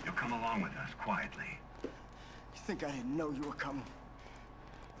 you'll come along with us quietly. You think I didn't know you were coming?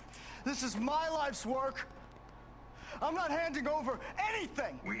 This is my life's work. I'm not handing over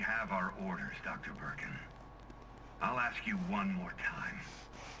anything. We have our orders, Dr. Birkin. I'll ask you one more time.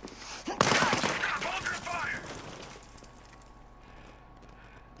 Hold your fire!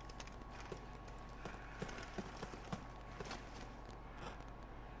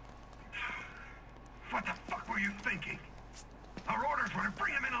 What the fuck were you thinking? Our orders were to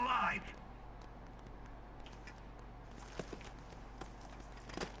bring him in alive.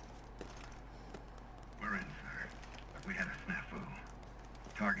 We're in, sir. But we had a snafu.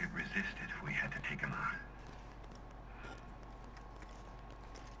 Target resisted. We had to take him out.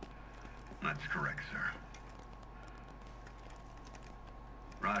 That's correct, sir.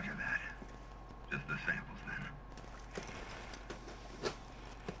 Roger that. Just the samples, then.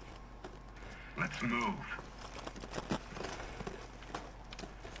 Let's move.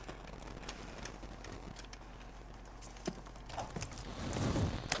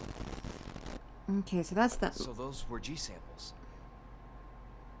 Okay, so that's the... So those were G samples.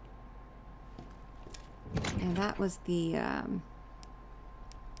 And that was the,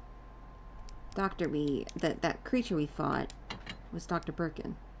 that creature we fought was Dr.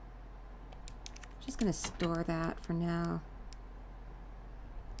 Birkin. Just gonna store that for now.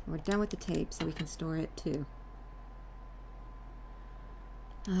 We're done with the tape, so we can store it too.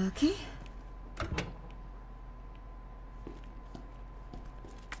 Okay.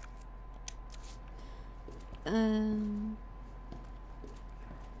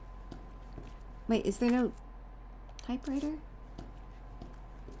 Wait, is there no typewriter?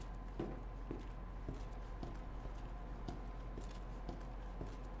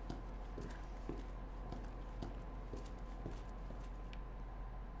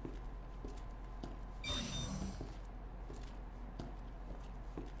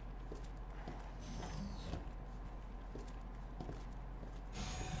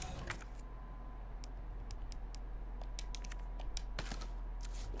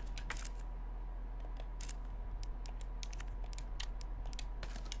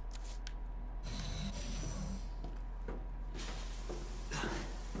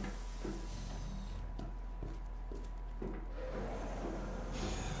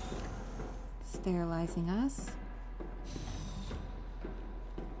 Sterilizing us.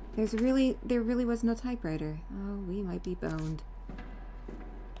 There really was no typewriter. Oh, we might be boned.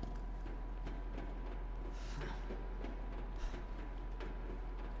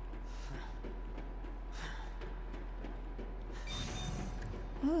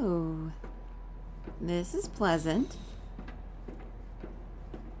 Oh, this is pleasant.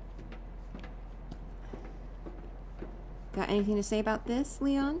 Got anything to say about this,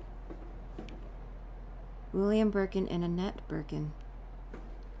 Leon? William Birkin and Annette Birkin.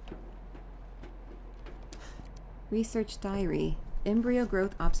 Research diary. Embryo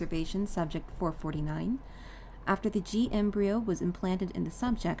growth observation, subject 449. After the G embryo was implanted in the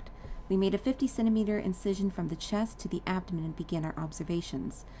subject, we made a 50-centimeter incision from the chest to the abdomen and began our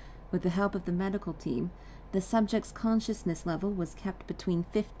observations. With the help of the medical team, the subject's consciousness level was kept between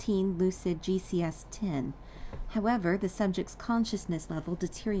 15 lucid GCS 10. However, the subject's consciousness level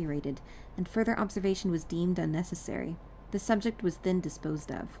deteriorated, and further observation was deemed unnecessary. The subject was then disposed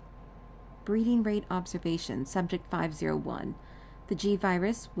of. Breeding rate observation, subject 501. The G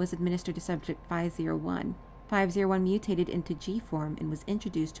virus was administered to subject 501. 501 mutated into G form and was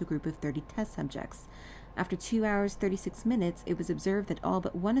introduced to a group of 30 test subjects. After 2 hours, 36 minutes, it was observed that all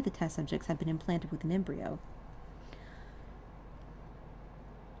but one of the test subjects had been implanted with an embryo.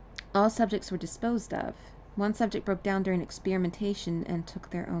 All subjects were disposed of. One subject broke down during experimentation and took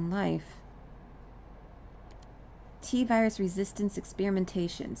their own life. T-virus resistance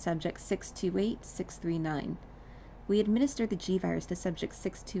experimentation, subject 628-639. We administered the G-virus to subject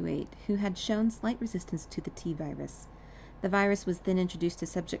 628, who had shown slight resistance to the T-virus. The virus was then introduced to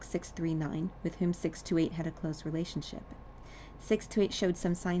subject 639, with whom 628 had a close relationship. 628 showed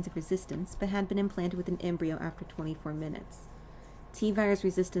some signs of resistance, but had been implanted with an embryo after 24 minutes. T-virus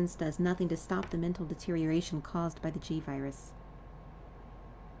resistance does nothing to stop the mental deterioration caused by the G-virus.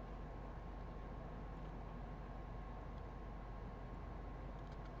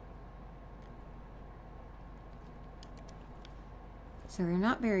 So they're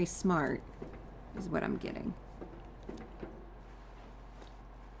not very smart, is what I'm getting.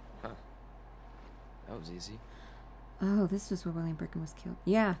 Huh. That was easy. Oh, this was where William Birkin was killed.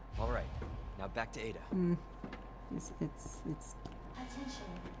 Yeah. All right. Now back to Ada. It's Attention,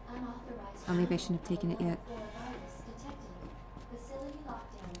 unauthorized. oh, maybe I shouldn't have taken it yet. Virus detected. Facility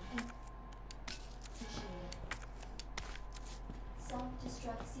lockdown initiated.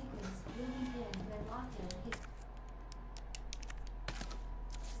 Self-destruct sequence will begin when lockdown is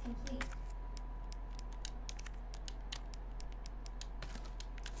complete.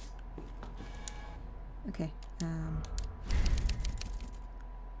 Okay.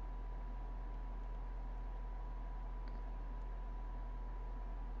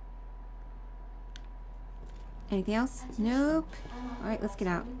 Anything else? Nope. Alright, let's get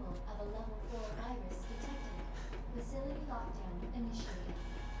out. Of a level 4 virus detected. Facility lockdown initiated.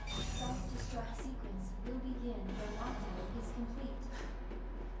 Self-destruct sequence will begin when lockdown is complete.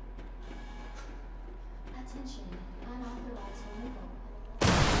 Attention, unauthorized removal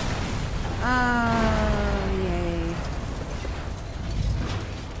of a Yay.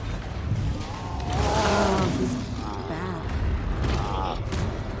 Oh, he's bad.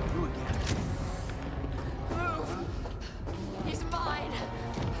 You again. He's mine.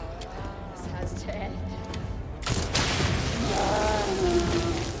 This has to end.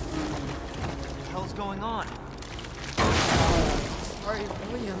 What the hell's going on? Sorry,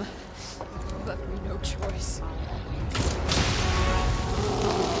 William. You left me no choice.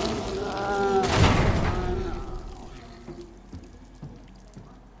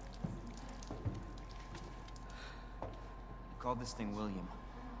 You called this thing William.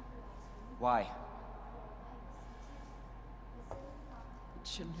 Why? It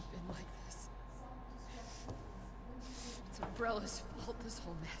shouldn't have been like this. It's Umbrella's fault, this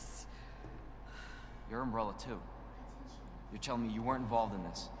whole mess. You're Umbrella too. You're telling me you weren't involved in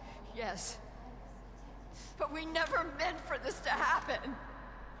this? Yes. But we never meant for this to happen.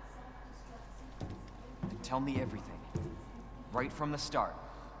 Then tell me everything. Right from the start.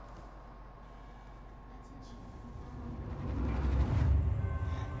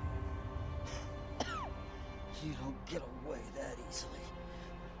 You don't get away that easily.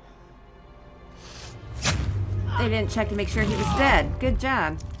 They didn't check to make sure he was dead. Good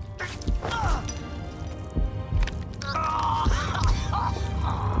job.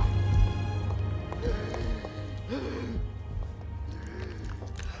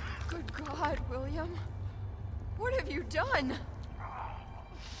 Good God, William. What have you done?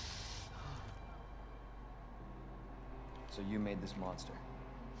 So you made this monster.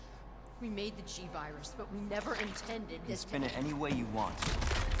 We made the G-Virus, but we never intended You can this spin to... it any way you want.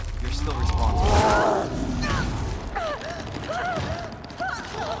 You're still responsible.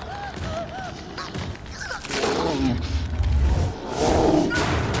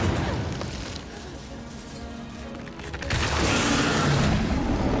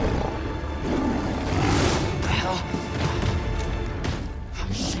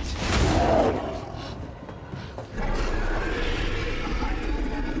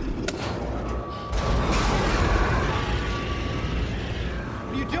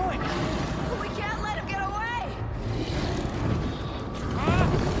 What are you doing? We can't let him get away!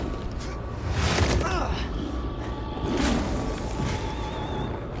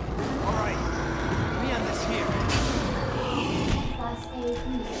 All right. We end this here. Class A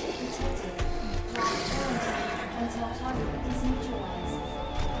breach detected. Lock quarantine until target is neutralized.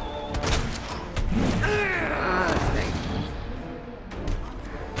 That's great.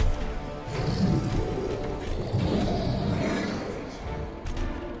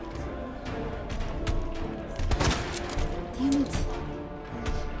 Damn it.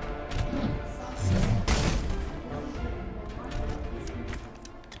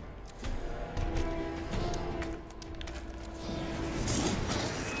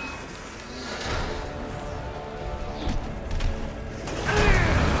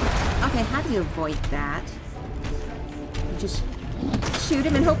 Okay, how do you avoid that? You just shoot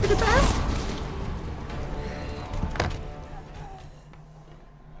him and hope for the best?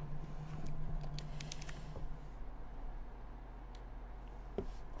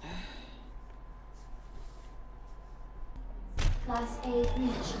 Class A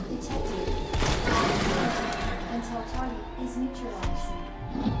breach detected. Lock quarantine until target is neutralized.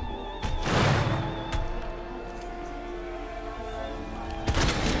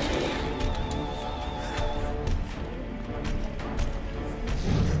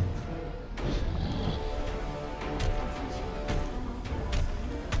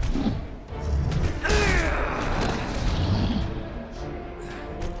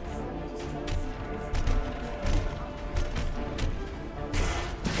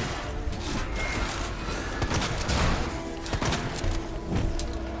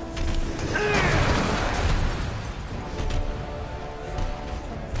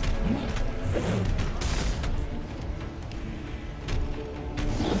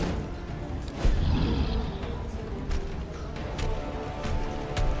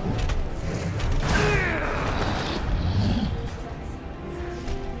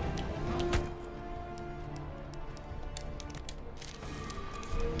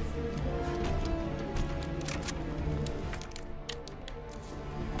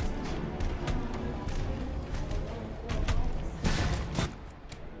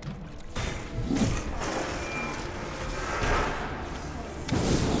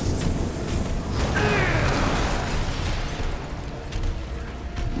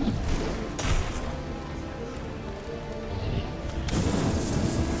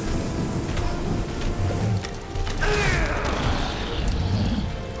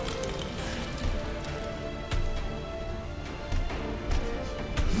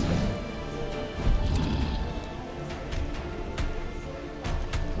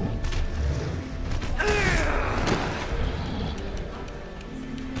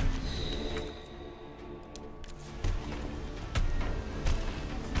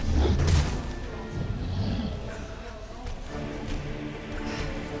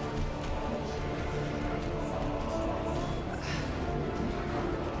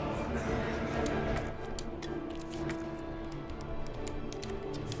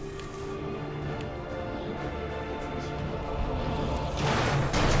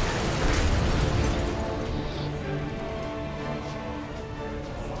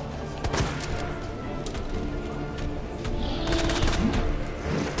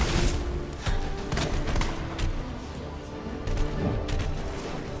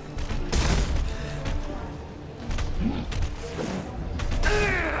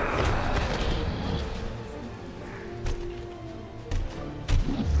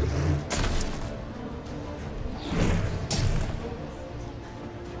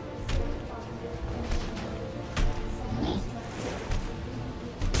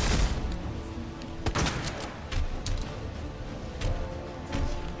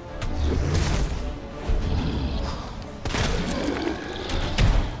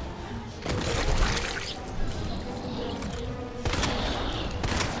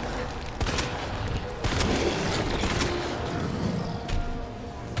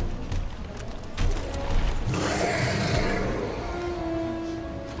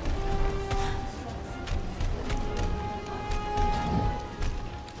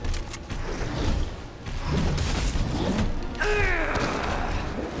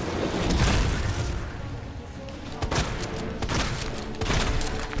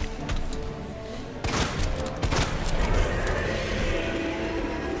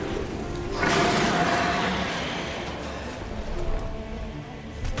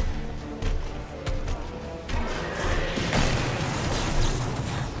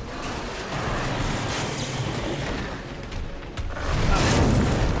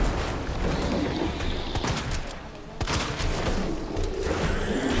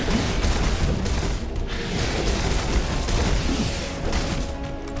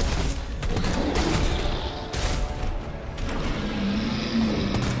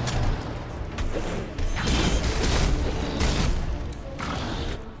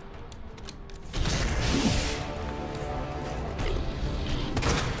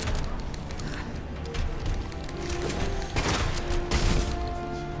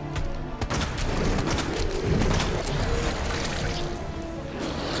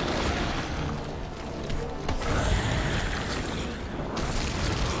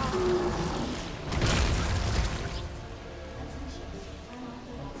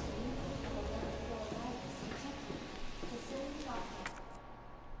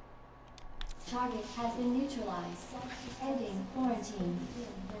 Target has been neutralized. Ending quarantine.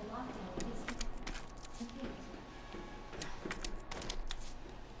 The lockdown is complete.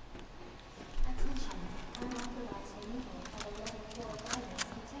 Attention. Unauthorized removal of a level 4 virus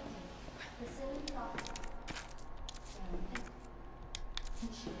detected. Facility lockdown.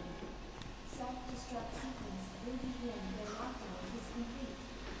 Initiated. Self-destruct sequence will begin when lockdown is complete.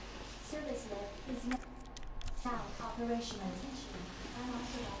 Service lift is now operational. Attention.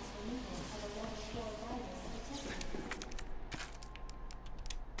 Unauthorized removal of a level 4 virus detected.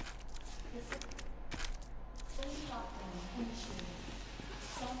 Facility lockdown initiated.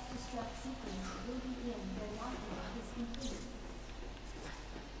 Self-destruct sequence will begin when lockdown is complete.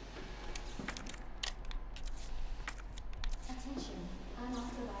 Attention.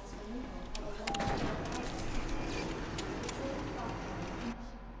 Unauthorized removal of a level 4 virus. Facility lockdown initiated.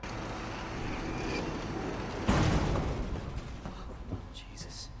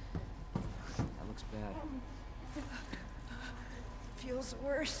 Jesus. That looks bad. Feels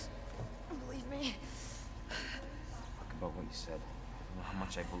worse. Believe me. Fuck about what you said. I don't know how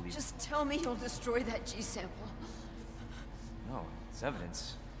much I believe. Just tell me you'll destroy that G sample. No, it's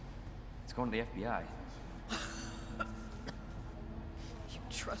evidence. It's going to the FBI. You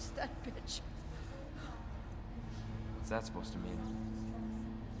trust that bitch? What's that supposed to mean?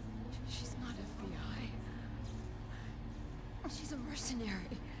 She's not FBI. She's a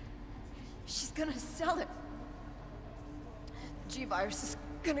mercenary. She's gonna sell it. The G-Virus is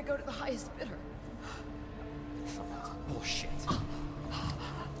gonna go to the highest bidder. That's bullshit.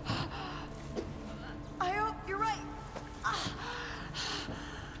 I hope you're right.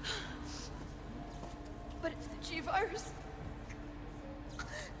 But if the G-Virus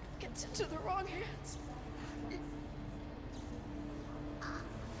gets into the wrong hands...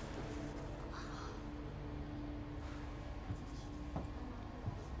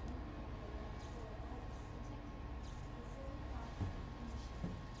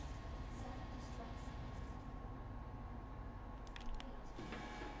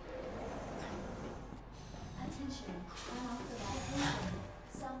 Attention. Unauthorized movement.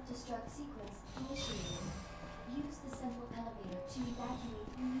 Self-destruct sequence initiated. Use the central elevator to evacuate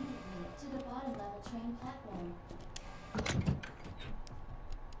immediately to the bottom level train platform.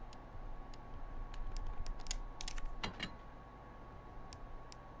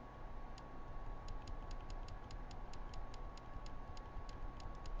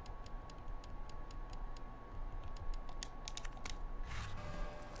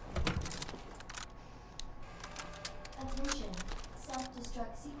 Attention.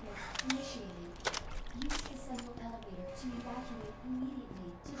 Self-destruct sequence initiated. Use the central elevator to evacuate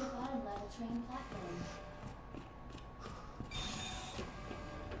immediately to the bottom level train platform.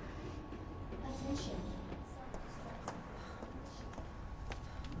 Attention.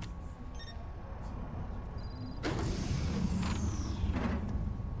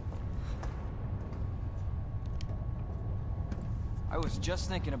 I was just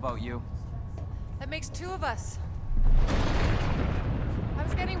thinking about you. That makes two of us. I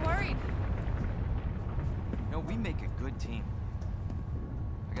was getting worried. No, we make a good team.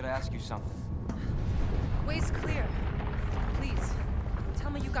 I gotta ask you something. Way's clear. Please,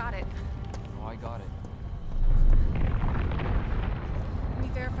 tell me you got it. Oh, I got it. Let me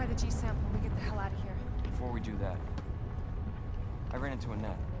verify the G sample and we get the hell out of here. Before we do that, I ran into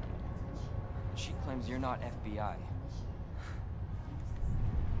Annette. She claims you're not FBI.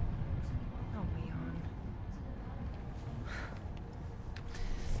 Oh, Leon.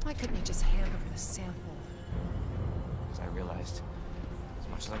 Why couldn't you just hand over the sample? Because I realized, as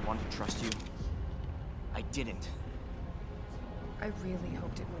much as I wanted to trust you, I didn't. I really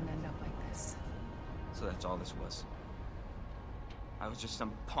hoped it wouldn't end up like this. So that's all this was. I was just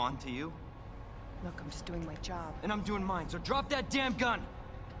some pawn to you, Look, I'm just doing my job. and I'm doing mine, so drop that damn gun!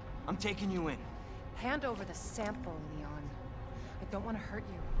 I'm taking you in. Hand over the sample, Leon. I don't want to hurt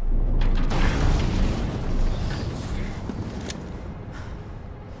you.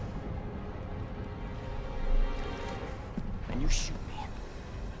 And you shoot me.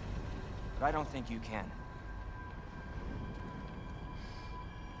 But I don't think you can.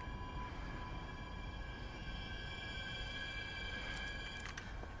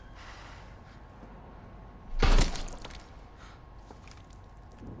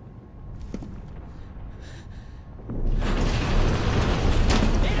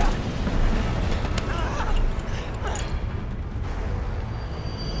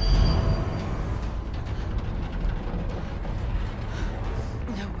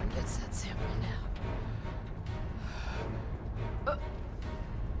 No one gets that sample now.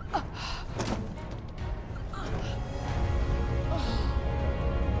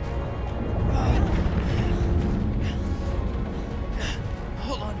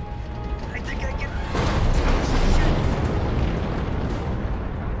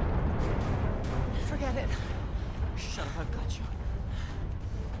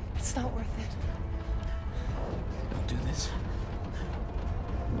 It's not worth it. Don't do this.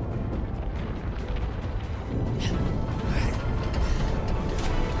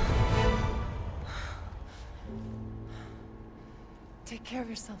 Take care of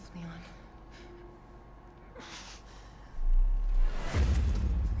yourself, Leon.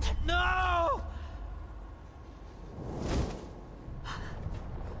 No!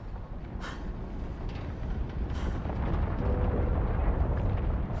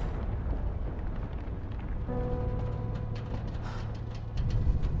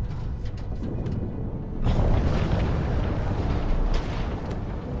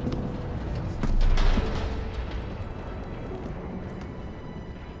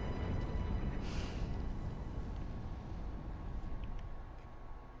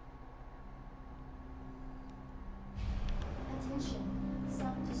 Attention.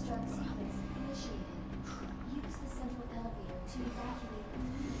 Self-destruct sequence initiated. Use the central elevator to evacuate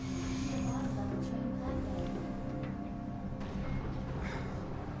the bottom level train platform.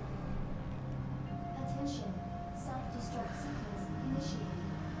 Attention. Self-destruct sequence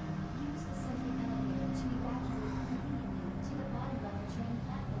initiated. Use the central elevator to evacuate immediately to the bottom level train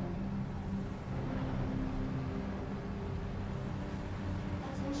platform.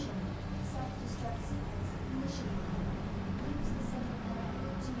 Attention. Self-destruct sequence initiated. Use the central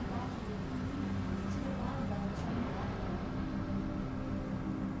elevator to evacuate immediately to the bottom level train platform.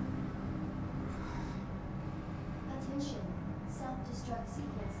 Attention. Self-destruct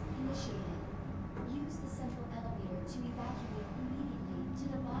sequence initiated. Use the central elevator to evacuate immediately to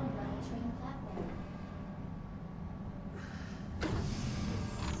the bottom level train platform.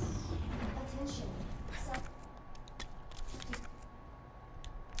 Attention.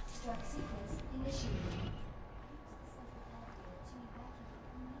 Self-destruct sequence initiated.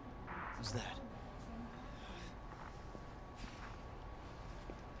 Who's that?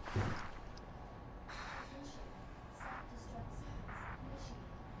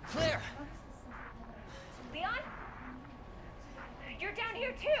 Claire! Leon? You're down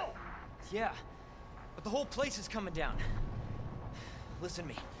here too! Yeah, but the whole place is coming down. Listen to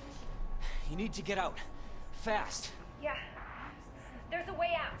me. You need to get out. Fast. Yeah. There's a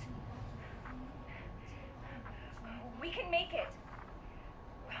way out. We can make it.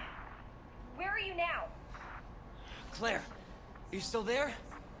 Where are you now? Claire, are you still there?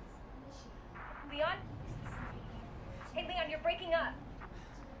 Leon? Hey, Leon, you're breaking up.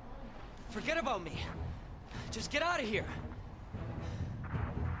 Forget about me. Just get out of here.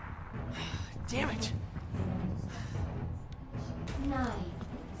 Damn it. 9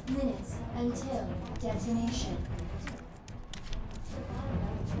 minutes until detonation.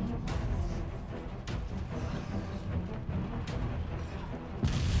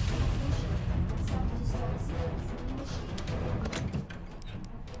 Self-destruct sequence initiated.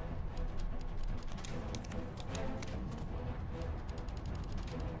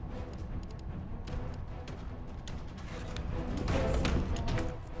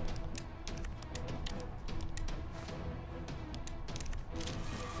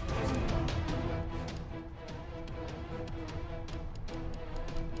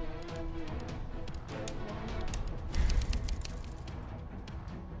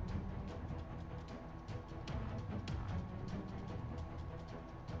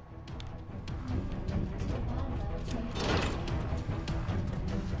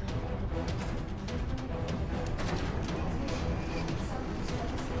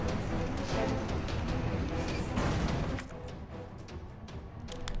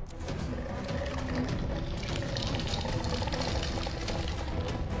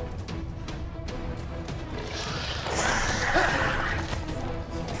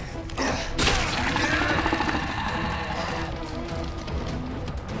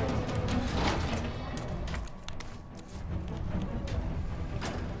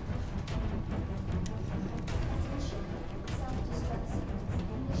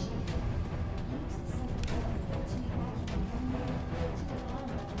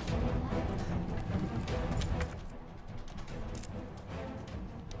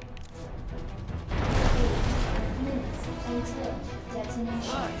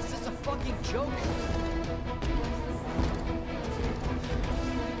 Is this a fucking joke?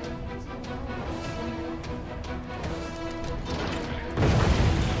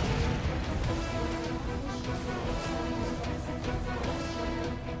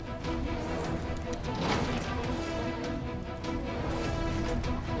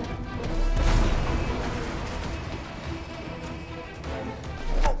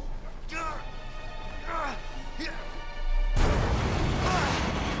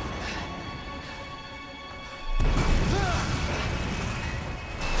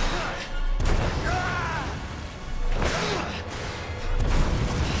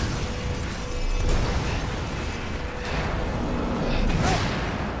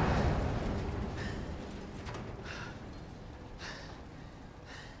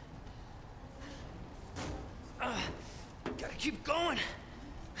 Gotta keep going.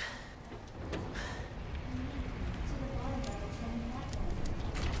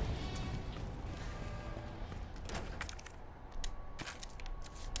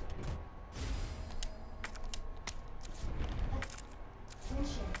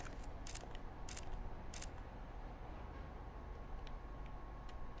 Attention.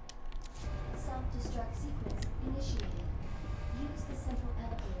 Self-destruct sequence initiated. Use the central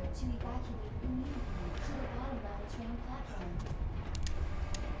elevator to evacuate immediately to the bottom level train platform.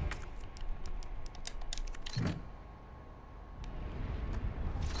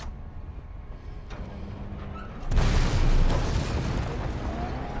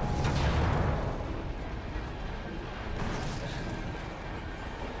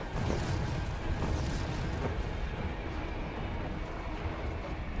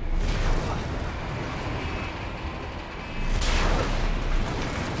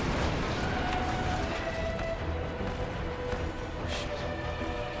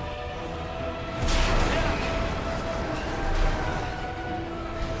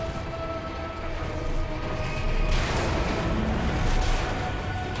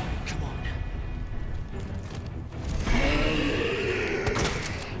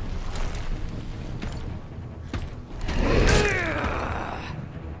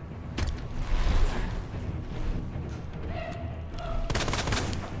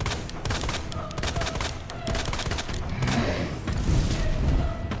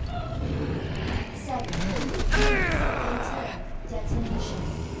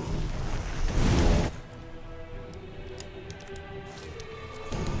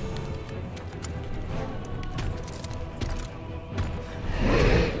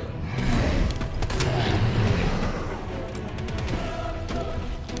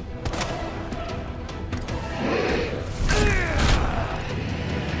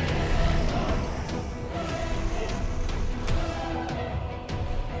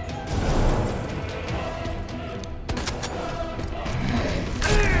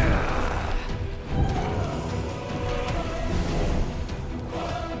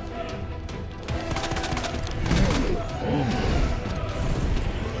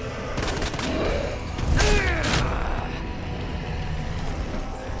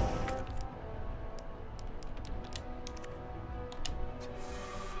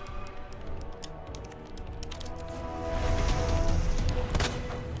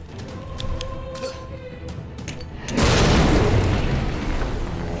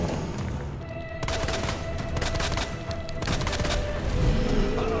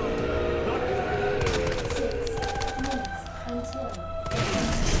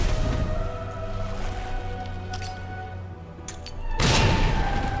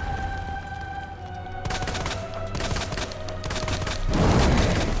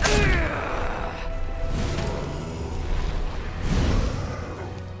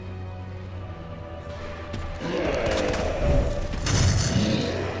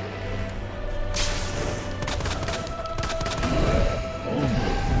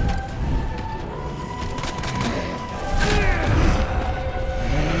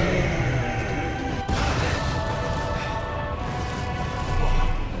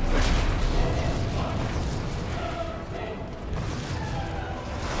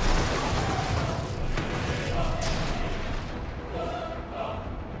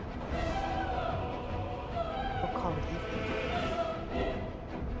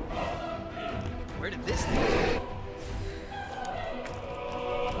 Where did this thing go?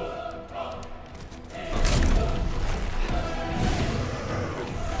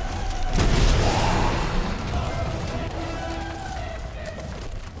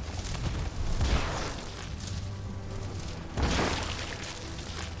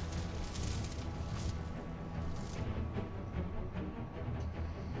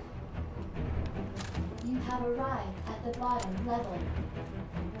 You have arrived at the bottom level.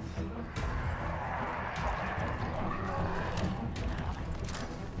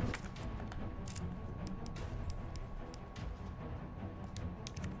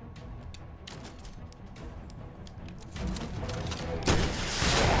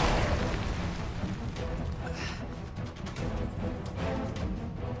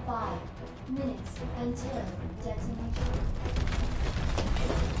 Until detonation.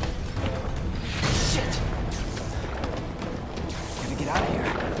 Shit! Gotta get out of here.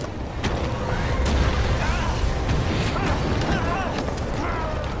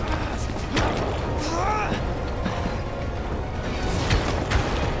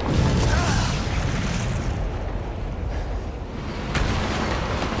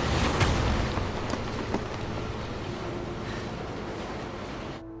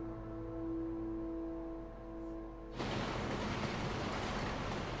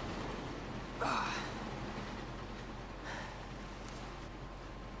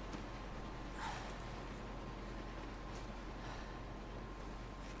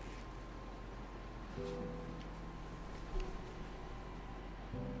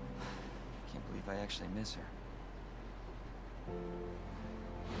 Can't believe I actually miss her.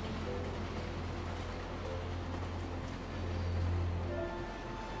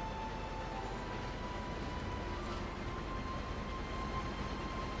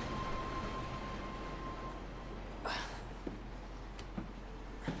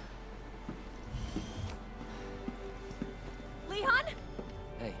 Leon?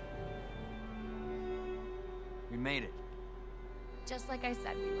 Hey. We made it. Just like I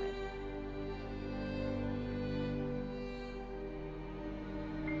said we would.